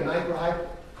hypertrophic and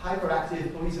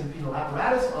hyperactive police and penal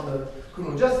apparatus on the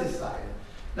criminal justice side.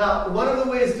 Now, one of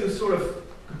the ways to sort of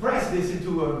compress this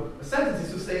into a sentence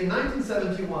is to say, in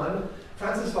 1971,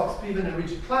 Francis Fox Piven and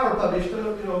Richard Clower published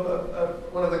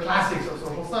one of the classics of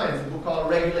social science, a book called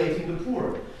Regulating the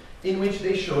Poor, in which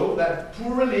they show that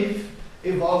poor relief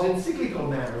evolves in cyclical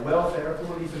manner. Welfare,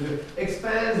 poor relief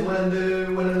expands when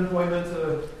unemployment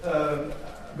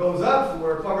goes up,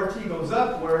 where poverty goes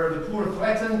up, where the poor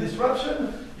threaten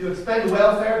disruption. You expand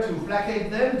welfare to placate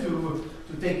them, to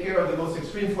take care of the most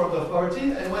extreme forms of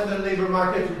poverty. And when the labor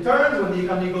market returns, when the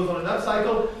economy goes on an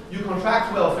upcycle, you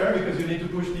contract welfare because you need to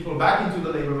push people back into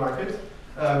the labor market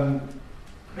and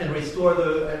restore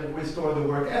the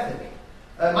work ethic.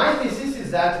 My thesis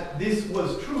is that this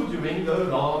was true during the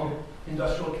long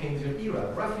industrial Keynesian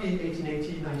era, roughly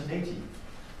 1880, 1980.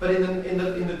 But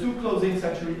in the two closing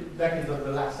decades of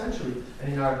the last century,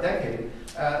 and in our decade,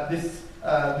 this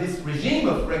regime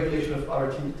of regulation of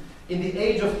poverty, in the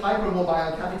age of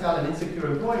hypermobile capital and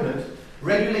insecure employment,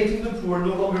 regulating the poor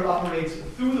no longer operates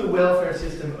through the welfare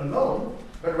system alone,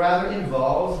 but rather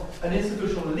involves an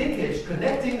institutional linkage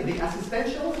connecting the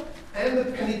assistential and the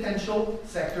penitential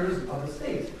sectors of the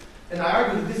state. And I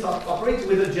argue that this operates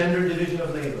with a gender division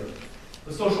of labor.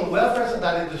 The social welfare, so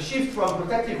that is the shift from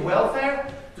protective welfare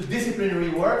to disciplinary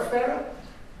workfare,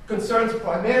 concerns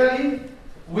primarily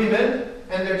women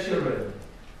and their children.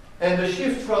 And the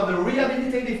shift from the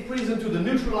rehabilitative prison to the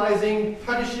neutralizing,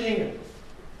 punishing,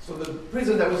 so the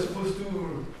prison that was supposed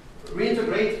to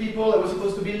reintegrate people, that was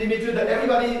supposed to be limited, that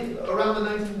everybody around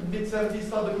the mid-70s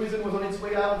thought the prison was on its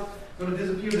way out, going to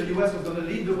disappear, the US was going to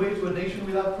lead the way to a nation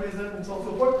without prison, and so on and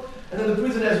so forth. And then the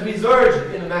prison has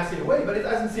resurged in a massive way, but it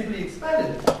hasn't simply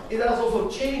expanded. It has also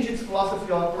changed its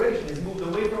philosophy of operation. It's moved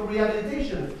away from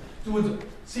rehabilitation towards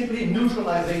simply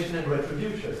neutralization and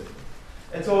retribution.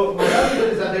 And so my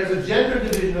argument is that there's a gender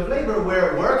division of labor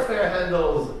where workfare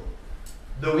handles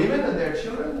the women and their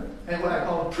children, and what I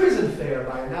call prison fare,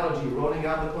 by analogy, rolling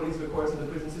out the police, the courts, and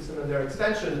the prison system and their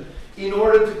extension in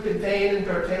order to contain and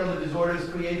curtail the disorders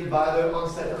created by the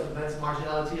onset of immense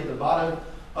marginality at the bottom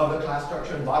of the class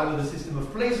structure and bottom of the system of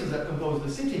places that compose the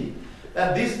city.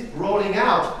 That this rolling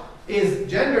out is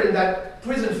gendered in that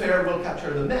prison fare will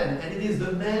capture the men, and it is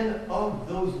the men of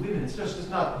those women. It's just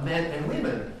not men and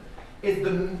women. It's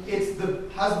the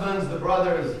husbands, the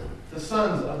brothers, the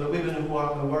sons of the women who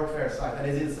are on the workfare side,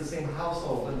 and it's the same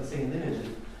household and the same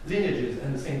lineages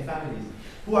and the same families,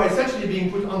 who are essentially being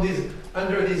put on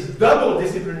under this double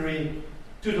disciplinary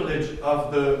tutelage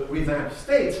of the revamped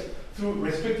state through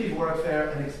restrictive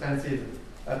workfare and expensive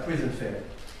prison fare.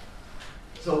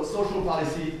 So social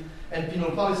policy and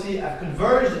penal policy have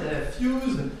converged and have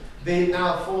fused. They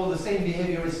now follow the same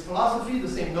behaviorist philosophy, the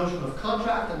same notion of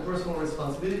contract and personal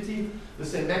responsibility, the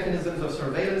same mechanisms of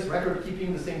surveillance, record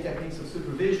keeping, the same techniques of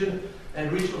supervision,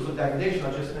 and rituals of degradation.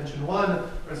 I'll just mention one.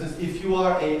 For instance, if you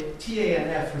are a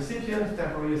TANF recipient,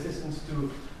 temporary assistance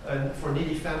for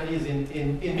needy families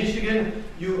in Michigan,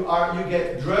 you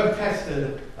get drug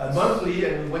tested monthly,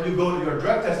 and when you go to your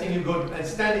drug testing, you go and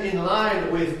stand in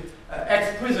line with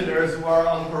ex-prisoners who are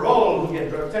on parole who get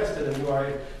drug tested and who are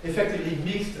effectively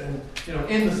mixed and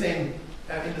in the same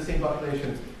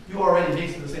population. You are already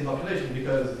mixed in the same population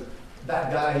because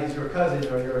that guy is your cousin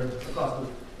or your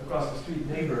across the street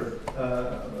neighbor.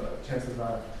 Chances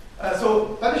are.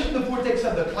 So punishing the poor takes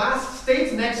up the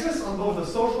class-state nexus on both the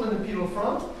social and the penal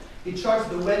front. It charts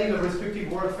the wedding of restrictive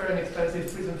workfare and expensive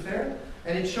prison fare,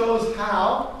 and it shows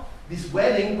how this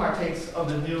wedding partakes of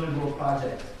the neoliberal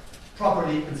project,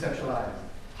 properly conceptualized.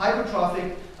 A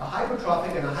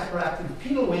hypertrophic and a hyperactive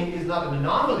penal wing is not an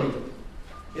anomaly.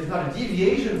 It's not a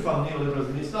deviation from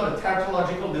neoliberalism. It's not a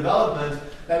tautological development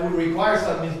that would require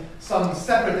some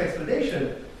separate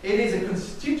explanation. It is a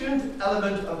constituent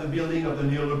element of the building of the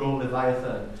neoliberal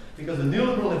Leviathan, because the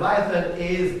neoliberal Leviathan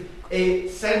is a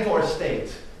centaur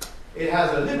state. It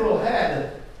has a liberal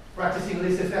head practicing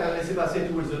laissez-faire and laissez-passer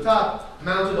towards the top,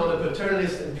 mounted on a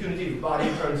paternalist and punitive body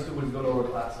turns towards the lower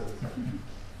classes.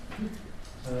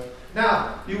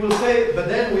 Now, you will say, but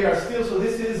then we are still, so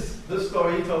this is the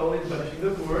story told in Punishing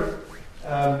the Poor.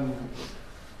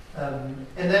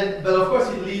 But of course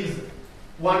it leaves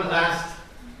one last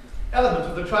element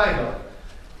of the triangle.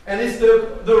 And it's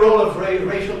the role of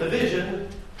racial division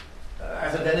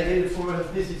as a delegated form of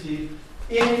ethnicity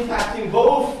in impacting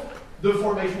both the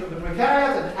formation of the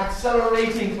precariat and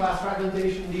accelerating class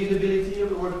fragmentation, the inability of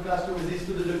the working class to resist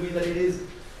to the degree that it is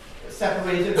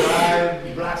separated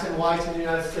by blacks and whites in the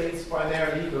United States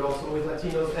primarily, but also with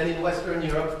Latinos, and in Western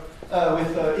Europe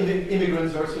with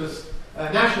immigrants versus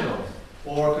nationals,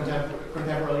 or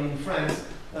contemporarily in France,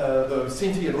 the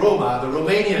Sinti and Roma, the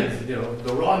Romanians,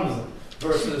 the Roms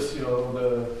versus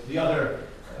the other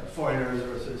foreigners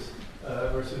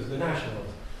versus the nationals.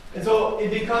 And so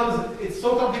it's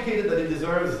so complicated that it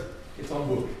deserves its own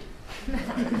book.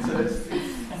 So it's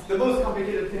the most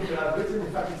complicated thing that I've written.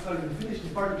 In fact, it's not even finished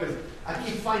in part because I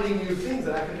keep finding new things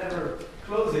and I can never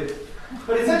close it.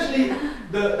 But essentially,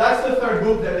 that's the third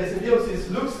book that Symbiosis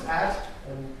looks at,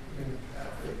 and you can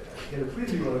get a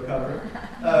preview of the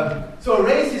cover. So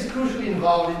race is crucially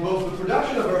involved in both the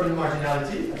production of urban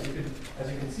marginality, as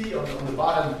you can see on the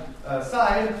bottom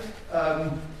side,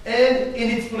 and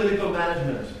in its political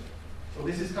management. So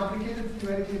this is complicated,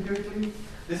 theoretically, empirically.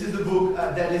 This is the book,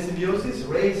 Deadly Symbiosis,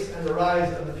 Race and the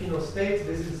Rise of the Penal State.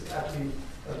 This is actually,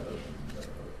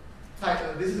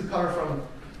 this is a cover from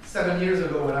 7 years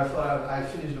ago when I thought I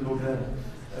finished the book then.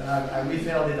 I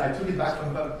refilled it, I took it back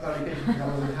from publication because I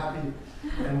wasn't happy,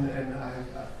 and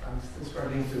I'm still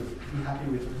struggling to be happy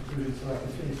with the conclusion so I can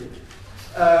finish it.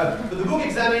 But the book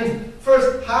examines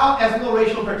first how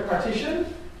ethnoracial partition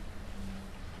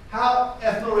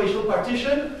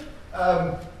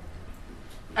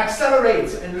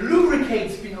accelerates and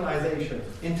lubricates penalization,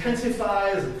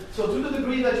 intensifies. So to the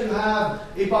degree that you have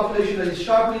a population that is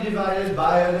sharply divided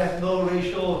by an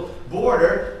ethno-racial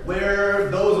border, where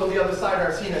those on the other side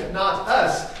are seen as not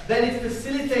us, then it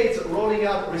facilitates rolling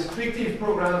out restrictive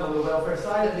programs on the welfare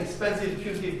side and expensive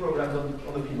punitive programs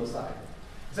on the penal side.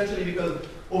 Essentially because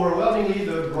overwhelmingly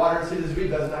the broader citizenry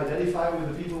doesn't identify with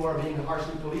the people who are being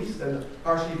harshly policed and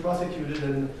harshly prosecuted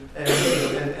and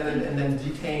then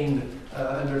detained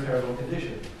under terrible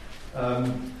conditions.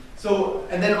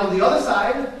 And then on the other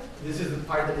side, this is the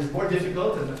part that is more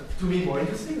difficult and to me more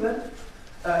interesting then,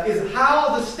 is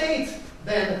how the state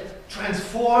then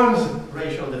transforms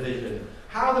racial division.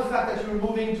 How the fact that you're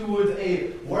moving towards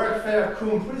a workfare,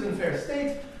 cum prison fare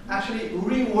state actually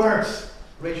reworks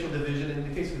racial division. In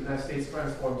the case of the United States,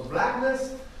 transforms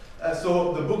blackness.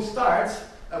 So the book starts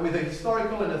with a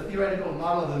historical and a theoretical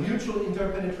model of the mutual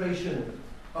interpenetration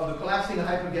of the collapsing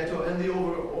hyper-ghetto and the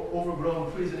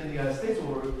overgrown prison in the United States,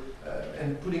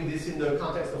 and putting this in the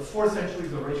context of 4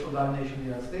 centuries of racial domination in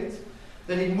the United States.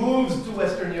 Then it moves to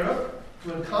Western Europe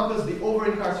to encompass the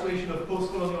over-incarceration of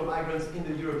post-colonial migrants in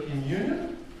the European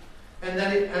Union. And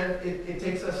then it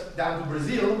takes us down to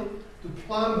Brazil to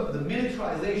plumb the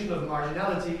militarization of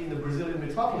marginality in the Brazilian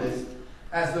metropolis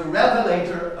as the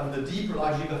revelator of the deep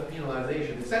logic of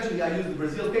penalization. Essentially, I use the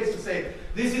Brazil case to say,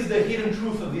 this is the hidden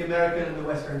truth of the American and the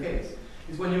Western case.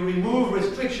 Is when you remove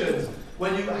restrictions,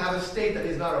 when you have a state that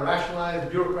is not a rationalized,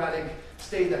 bureaucratic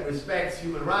state that respects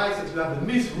human rights, and you have the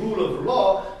misrule of the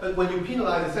law, but when you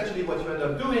penalize, essentially what you end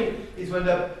up doing is you end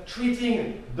up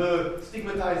treating the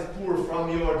stigmatized poor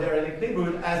from your derelict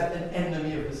neighborhood as an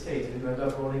enemy of the state, and you end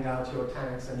up rolling out your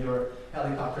tanks and your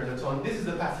helicopters and so on. This is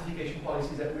the pacification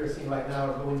policies that we're seeing right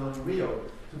now going on in Rio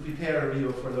to prepare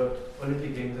Rio for the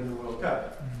Olympic Games and the World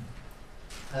Cup.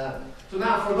 So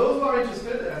now, for those who are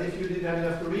interested, and if you didn't have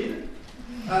enough to read,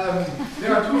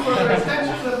 there are 2 further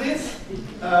extensions of this.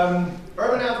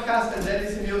 Urban Outcasts and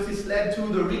deadly symbiosis led to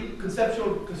the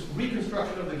conceptual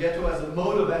reconstruction of the ghetto as a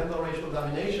mode of ethnoracial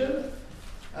domination,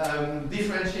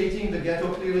 differentiating the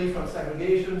ghetto clearly from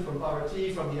segregation, from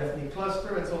poverty, from the ethnic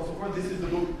cluster, and so on and so forth. This is the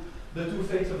book, The Two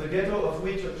Fates of the Ghetto, of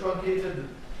which a truncated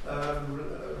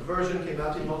version came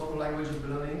out in multiple languages, but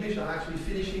not in English. I'm actually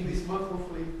finishing this month,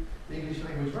 hopefully, the English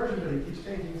language version, but it keeps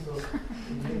changing, so it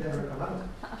may never come out.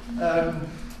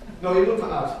 No, it will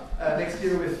come out next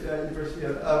year with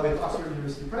Oxford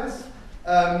University Press.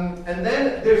 And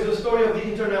then there's the story of the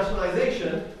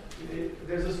internationalization.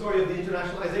 There's the story of the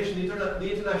internationalization,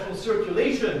 the international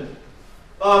circulation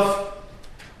of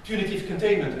punitive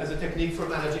containment as a technique for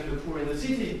managing the poor in the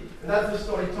city. And that's the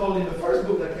story told in the first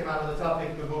book that came out on the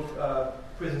topic, the book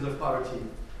Prisons of Poverty,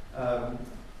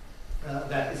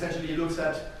 that essentially looks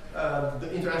at the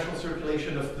international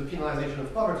circulation of the penalization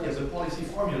of poverty as a policy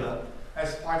formula,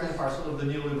 as part and parcel of the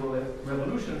neoliberal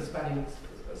revolution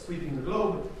sweeping the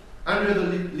globe, under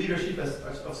the leadership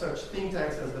of such think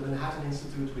tanks as the Manhattan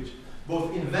Institute, which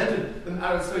both invented them.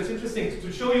 So it's interesting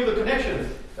to show you the connections,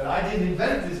 that I didn't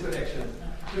invent these connections.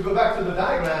 To go back to the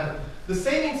diagram, the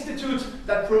same institute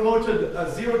that promoted a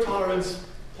zero-tolerance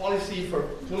policy for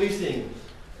policing,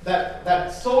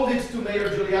 that sold it to Mayor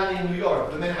Giuliani in New York,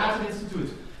 the Manhattan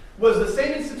Institute, was the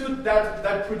same institute that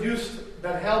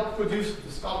helped produce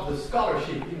the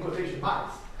scholarship, in quotation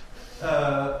marks,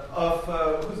 of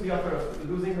who's the author of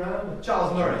Losing Ground?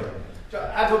 Charles Murray.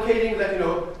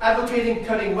 Advocating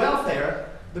cutting welfare.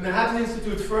 The Manhattan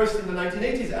Institute first in the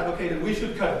 1980s advocated we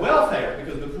should cut welfare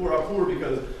because the poor are poor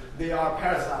because they are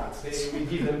parasites. We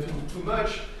give them too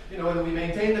much, and we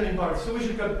maintain them in poverty. So we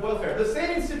should cut welfare. The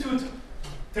same institute,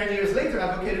 10 years later,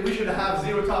 advocated we should have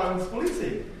zero-tolerance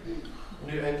policing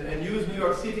and use New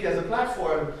York City as a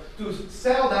platform to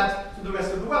sell that to the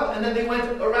rest of the world. And then they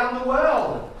went around the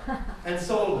world and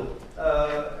sold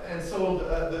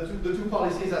the two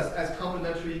policies as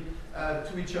complementary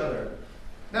to each other.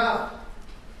 Now,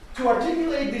 to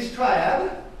articulate this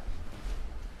triad,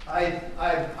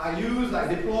 I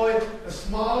deploy a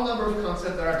small number of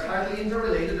concepts that are tightly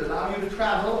interrelated, allow you to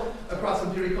travel across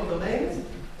empirical domains,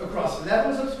 across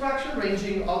levels of abstraction,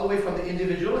 ranging all the way from the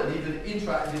individual and even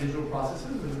intra-individual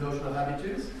processes with the notion of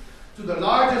habitudes, to the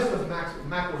largest of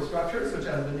macro structures, such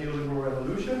as the neoliberal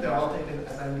revolution. They're all taken,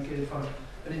 as I indicated, from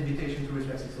an invitation to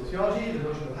reflexive sociology, the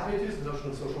notion of habitudes, the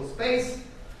notion of social space,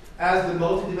 as the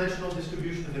multidimensional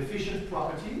distribution of efficient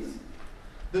properties,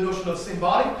 the notion of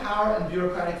symbolic power and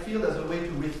bureaucratic field as a way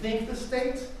to rethink the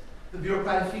state. The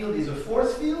bureaucratic field is a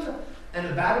force field and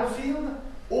a battlefield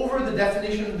over the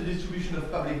definition and the distribution of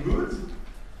public goods.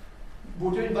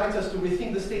 Bourdieu invites us to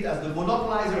rethink the state as the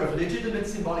monopolizer of legitimate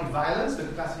symbolic violence, the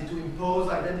capacity to impose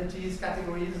identities,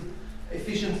 categories,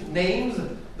 efficient names,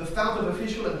 the fount of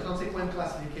official and consequent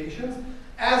classifications,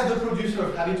 as the producer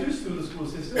of habitus through the school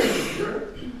system,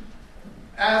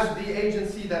 as the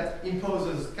agency that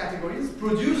imposes categories,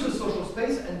 produces social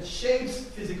space, and shapes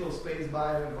physical space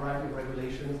by a variety of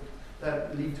regulations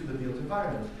that lead to the built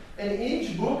environment. And in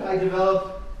each book, I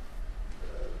develop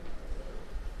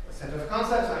set of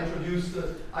concepts. I introduced,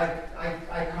 I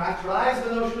characterize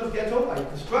the notion of ghetto. I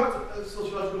construct a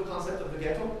sociological concept of the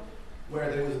ghetto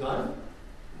where there was none.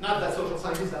 Not that social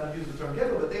scientists haven't used the term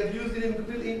ghetto, but they have used it in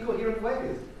completely incoherent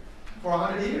ways for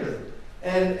 100 years.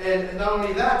 And not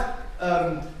only that,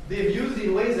 they've used it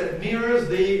in ways that mirrors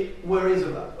the worries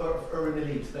of urban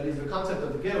elites. That is, the concept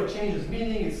of the ghetto changes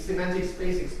meaning, its semantic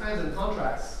space expands and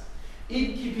contracts,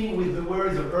 in keeping with the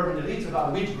worries of urban elites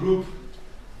about which group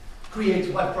creates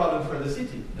what problem for the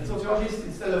city. And sociologists,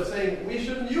 instead of saying, we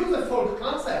shouldn't use a folk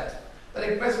concept that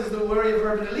expresses the worry of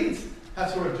urban elites, have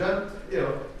sort of jumped,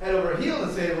 head over heels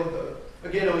and say, well, the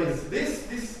ghetto is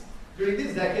this during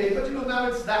this decade, but now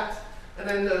it's that. And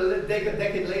then a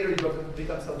decade later, it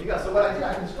becomes something else. So what I did,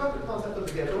 I constructed the concept of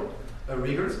the ghetto, a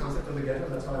rigorous concept of the ghetto.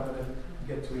 That's what I'm going to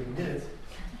get to in a minute.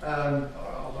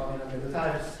 Although I don't have the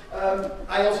time.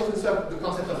 I also construct the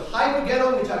concept of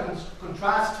hyper-ghetto, which I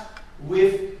contrast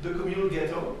with the communal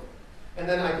ghetto. And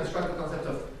then I construct the concept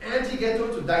of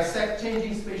anti-ghetto to dissect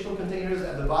changing spatial containers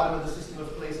at the bottom of the system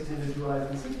of places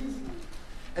individualized in cities.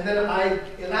 And then I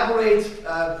elaborate,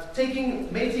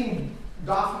 mating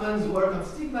Goffman's work on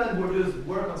stigma and Bourdieu's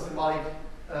work on symbolic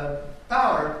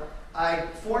power. I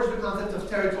forge the concept of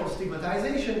territorial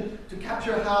stigmatization to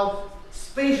capture how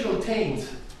spatial taint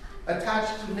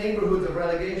attached to neighborhoods of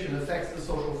relegation affects the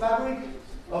social fabric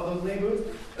of those neighborhoods,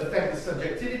 affect the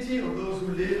subjectivity of those who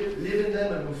live in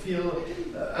them and who feel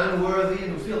unworthy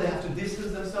and who feel they have to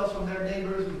distance themselves from their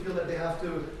neighbors, who feel that they have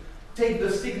to take the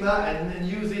stigma and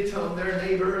use it on their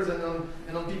neighbors and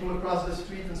on people across the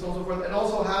street and so on and so forth, and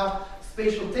also how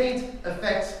spatial taint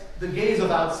affects the gaze of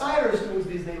outsiders towards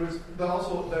these neighbors, but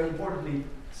also, very importantly,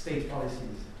 state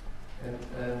policies.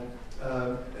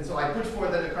 And so I put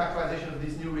forth then a characterization of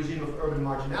this new regime of urban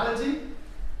marginality.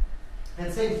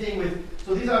 And same thing with,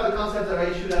 so these are the concepts that are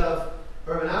issued out of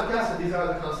Urban Outcasts, and these are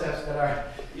the concepts that are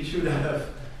issued out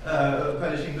of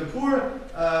Punishing the Poor.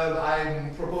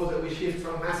 I propose that we shift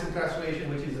from mass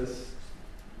incarceration, which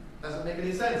doesn't make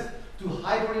any sense, to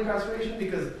hyper-incarceration,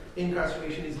 because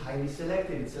incarceration is highly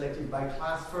selective. It's selected by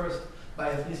class first, by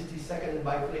ethnicity second, and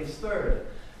by place third.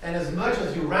 And as much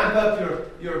as you ramp up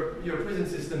your prison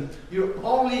system, you're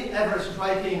only ever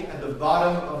striking at the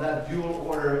bottom of that dual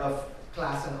order of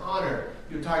class and honor.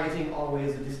 You're targeting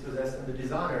always the dispossessed and the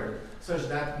dishonored, such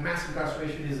that mass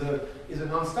incarceration is a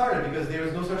non-starter, because there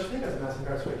is no such thing as mass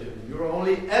incarceration. You're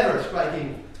only ever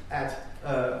striking at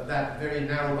that very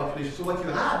narrow population. So what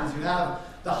you have is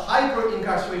the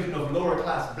hyper-incarceration of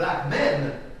lower-class black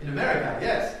men in America.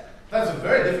 Yes, that's a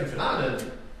very different phenomenon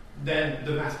than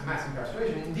the mass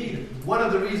incarceration. Indeed, one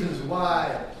of the reasons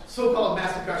why so-called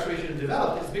mass incarceration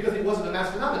developed is because it wasn't a mass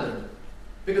phenomenon.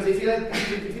 Because if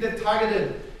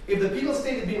the penal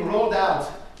state had been rolled out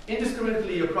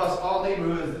indiscriminately across all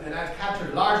neighborhoods and had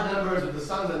captured large numbers of the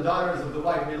sons and daughters of the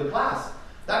white middle class,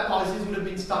 that policy would have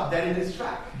been stopped dead in its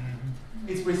track.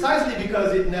 It's precisely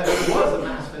because it never was a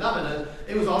mass phenomenon.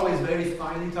 It was always very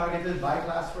finely targeted by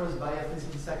class first, by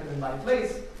ethnicity second, and by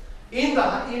place, in and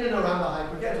around the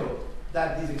hyper-ghetto,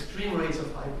 that these extreme rates of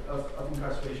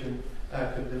incarceration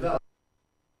could develop.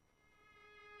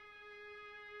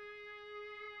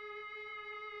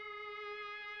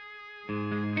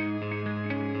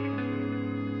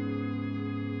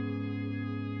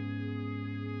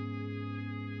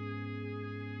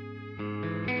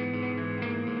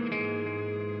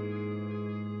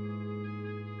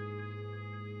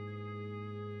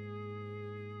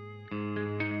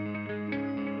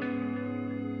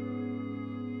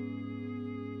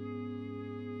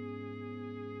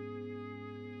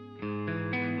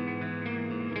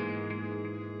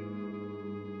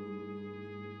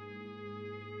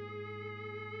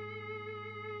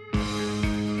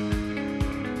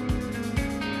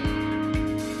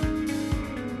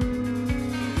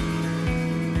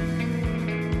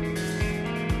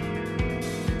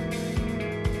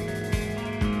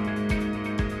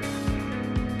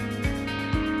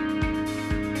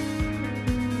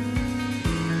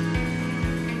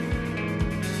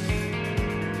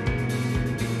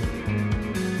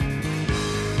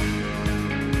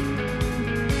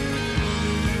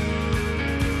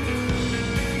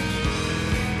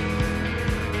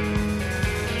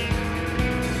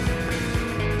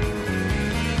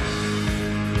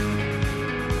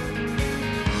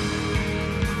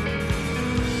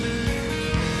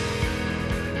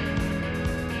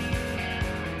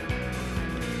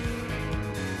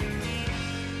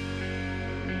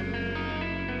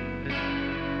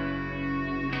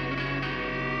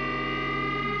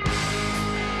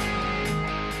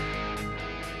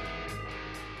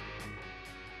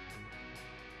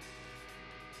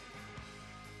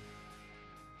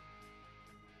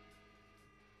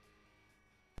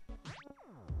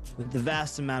 With the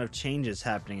vast amount of changes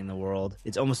happening in the world,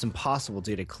 it's almost impossible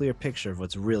to get a clear picture of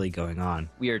what's really going on.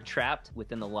 We are trapped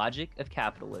within the logic of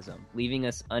capitalism, leaving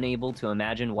us unable to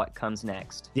imagine what comes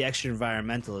next. The Extra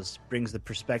Environmentalist brings the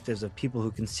perspectives of people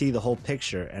who can see the whole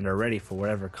picture and are ready for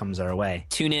whatever comes our way.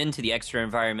 Tune in to the Extra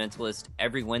Environmentalist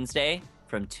every Wednesday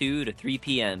from 2 to 3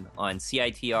 p.m. on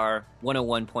CITR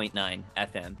 101.9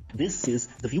 FM. This is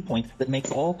the viewpoint that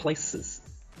makes all places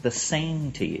the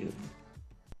same to you.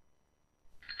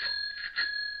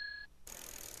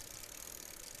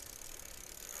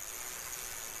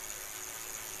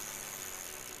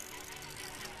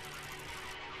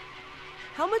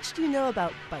 How much do you know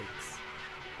about bikes?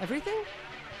 Everything?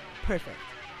 Perfect.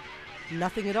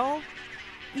 Nothing at all?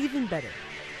 Even better.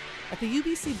 At the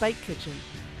UBC Bike Kitchen,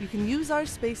 you can use our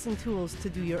space and tools to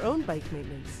do your own bike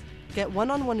maintenance, get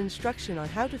one-on-one instruction on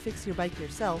how to fix your bike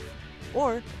yourself,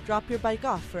 or drop your bike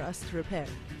off for us to repair.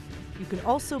 You can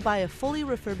also buy a fully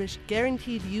refurbished,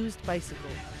 guaranteed used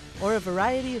bicycle, or a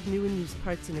variety of new and used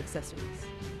parts and accessories.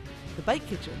 The Bike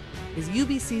Kitchen is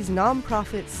UBC's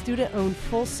non-profit, student-owned,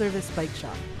 full-service bike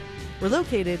shop. We're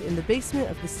located in the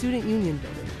basement of the Student Union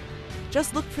building.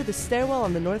 Just look for the stairwell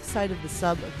on the north side of the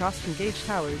sub across from Gage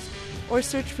Towers, or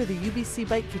search for the UBC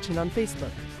Bike Kitchen on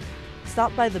Facebook.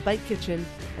 Stop by the Bike Kitchen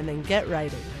and then get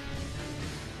riding.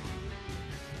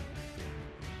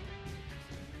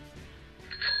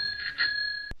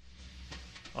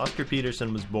 Oscar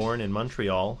Peterson was born in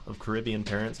Montreal of Caribbean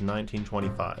parents in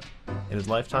 1925. In his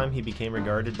lifetime, he became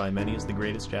regarded by many as the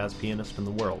greatest jazz pianist in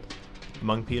the world.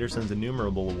 Among Peterson's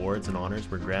innumerable awards and honors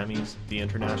were Grammys, the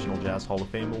International Jazz Hall of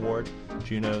Fame Award,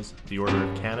 Junos, the Order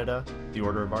of Canada, the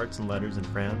Order of Arts and Letters in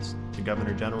France, the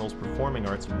Governor General's Performing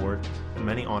Arts Award, and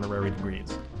many honorary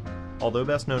degrees. Although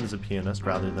best known as a pianist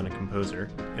rather than a composer,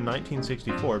 in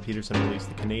 1964 Peterson released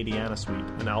the Canadiana Suite,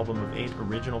 an album of 8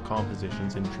 original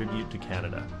compositions in tribute to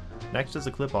Canada. Next is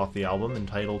a clip off the album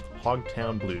entitled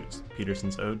Hogtown Blues,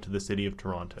 Peterson's Ode to the City of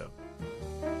Toronto.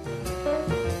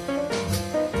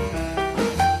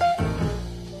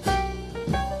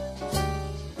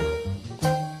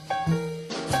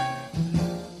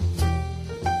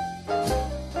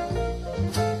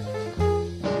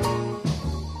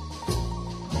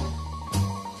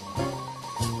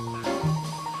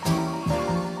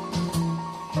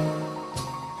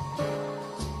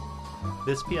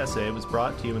 This PSA was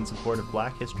brought to you in support of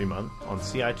Black History Month on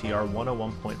CITR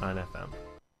 101.9 FM.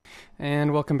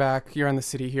 And welcome back. You're on the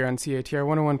city here on CITR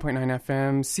 101.9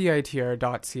 FM,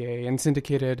 CITR.ca, and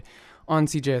syndicated on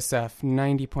CJSF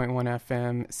 90.1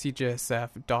 FM,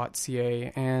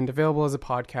 CJSF.ca, and available as a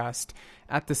podcast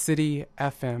at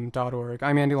thecityfm.org.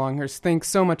 I'm Andy Longhurst. Thanks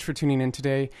so much for tuning in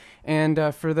today.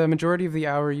 And for the majority of the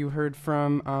hour, you heard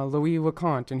from Loic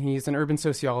Wacquant, and he's an urban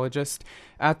sociologist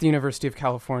at the University of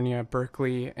California,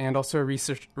 Berkeley, and also a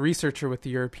researcher with the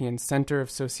European Center of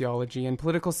Sociology and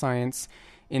Political Science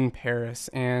in Paris.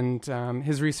 And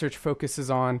his research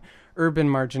focuses on urban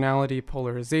marginality,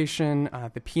 polarization,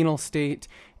 the penal state,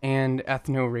 and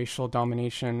ethnoracial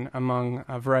domination, among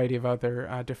a variety of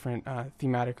other different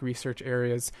thematic research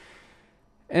areas.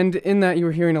 And in that, you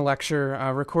were hearing a lecture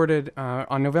recorded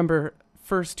on November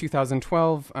 1st,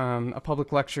 2012, a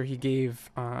public lecture he gave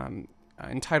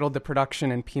entitled The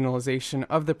Production and Penalization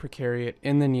of the Precariat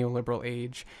in the Neoliberal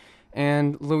Age.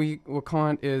 And Loic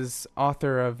Wacquant is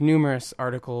author of numerous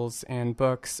articles and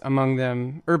books, among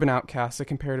them Urban Outcasts, A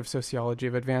Comparative Sociology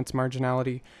of Advanced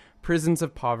Marginality, Prisons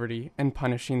of Poverty, and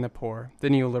Punishing the Poor, the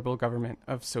Neoliberal Government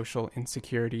of Social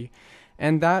Insecurity.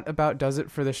 And that about does it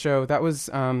for the show. That was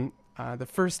the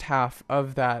first half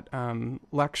of that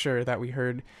lecture that we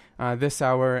heard this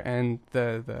hour, and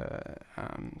the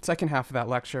second half of that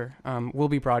lecture will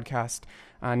be broadcast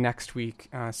next week,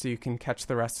 so you can catch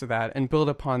the rest of that and build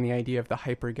upon the idea of the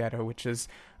hyper-ghetto, which is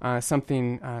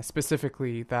something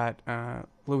specifically that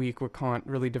Loic Wacquant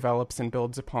really develops and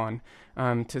builds upon,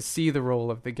 to see the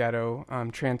role of the ghetto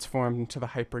transformed into the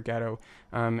hyper-ghetto,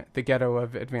 the ghetto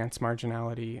of advanced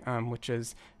marginality, which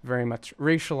is very much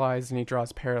racialized, and he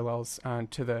draws parallels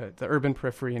to the urban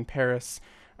periphery in Paris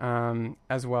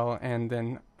as well, and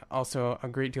then also a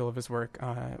great deal of his work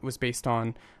was based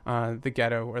on the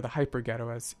ghetto, or the hyper-ghetto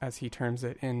as he terms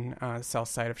it, in the south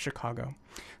side of Chicago.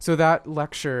 So that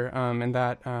lecture and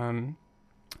that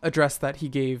address that he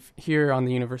gave here on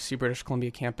the University of British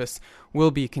Columbia campus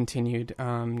will be continued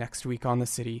next week on The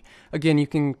City. Again, you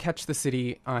can catch The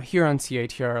City here on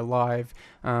CITR live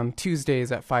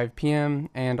Tuesdays at 5 p.m.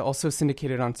 and also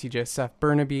syndicated on CJSF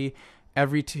Burnaby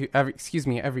every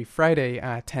Friday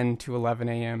at 10 to 11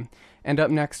 a.m. And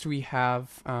up next, we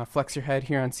have Flex Your Head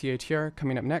here on CITR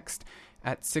coming up next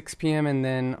at 6 p.m. And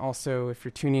then also, if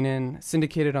you're tuning in,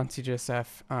 syndicated on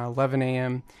CJSF, 11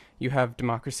 a.m., you have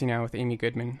Democracy Now! With Amy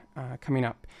Goodman coming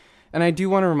up. And I do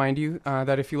want to remind you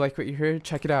that if you like what you hear,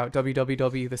 check it out,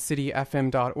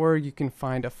 www.thecityfm.org. You can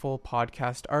find a full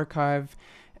podcast archive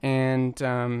and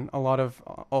a lot of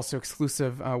also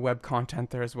exclusive web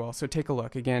content there as well. So take a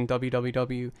look. Again,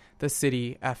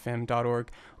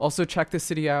 www.thecityfm.org. Also check the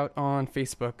city out on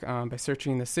Facebook by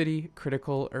searching The City,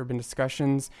 Critical Urban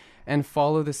Discussions, and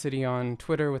follow the city on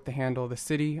Twitter with the handle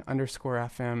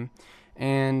thecity_FM.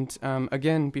 And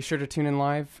again, be sure to tune in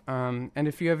live. And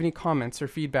if you have any comments or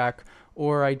feedback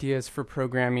or ideas for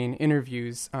programming,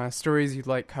 interviews, stories you'd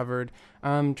like covered,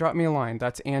 drop me a line.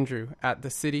 That's Andrew at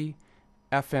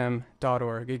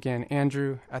thecityfm.org. Again,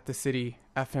 Andrew at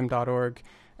thecityfm.org.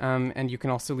 And you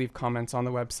can also leave comments on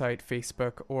the website,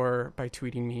 Facebook, or by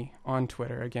tweeting me on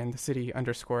Twitter. Again,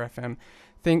 thecity_FM.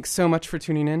 Thanks so much for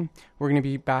tuning in. We're going to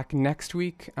be back next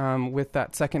week with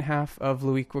that second half of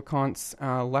Loic Wacquant's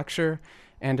lecture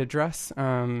and address.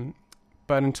 But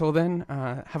until then,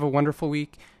 have a wonderful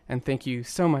week, and thank you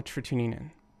so much for tuning in.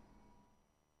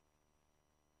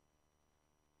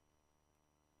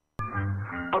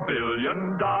 $1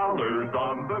 billion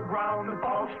on the ground,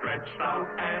 all stretched out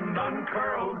and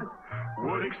uncurled,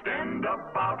 would extend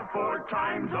about 4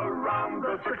 times around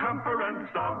the circumference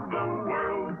of the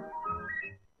world.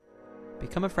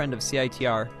 Become a friend of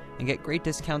CITR and get great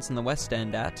discounts in the West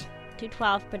End at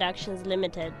 212 Productions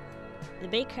Limited, The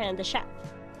Baker and the Chef,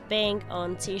 Bang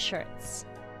on T-shirts,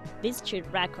 Institute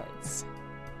Records,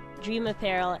 Dream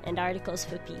Apparel and Articles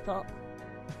for People,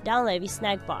 Don Levy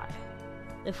Snack Bar,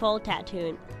 The Fall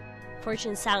Tattoo,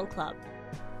 Fortune Sound Club,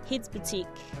 Hits Boutique,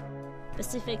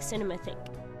 Pacific Cinematheque,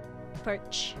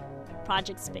 Perch,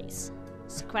 Project Space,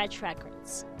 Scratch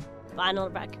Records,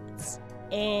 Vinyl Records,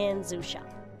 and Zoo Shop.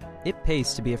 It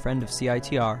pays to be a friend of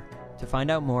CITR. To find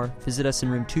out more, visit us in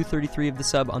room 233 of the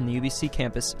Sub on the UBC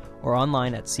campus or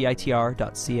online at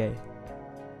citr.ca.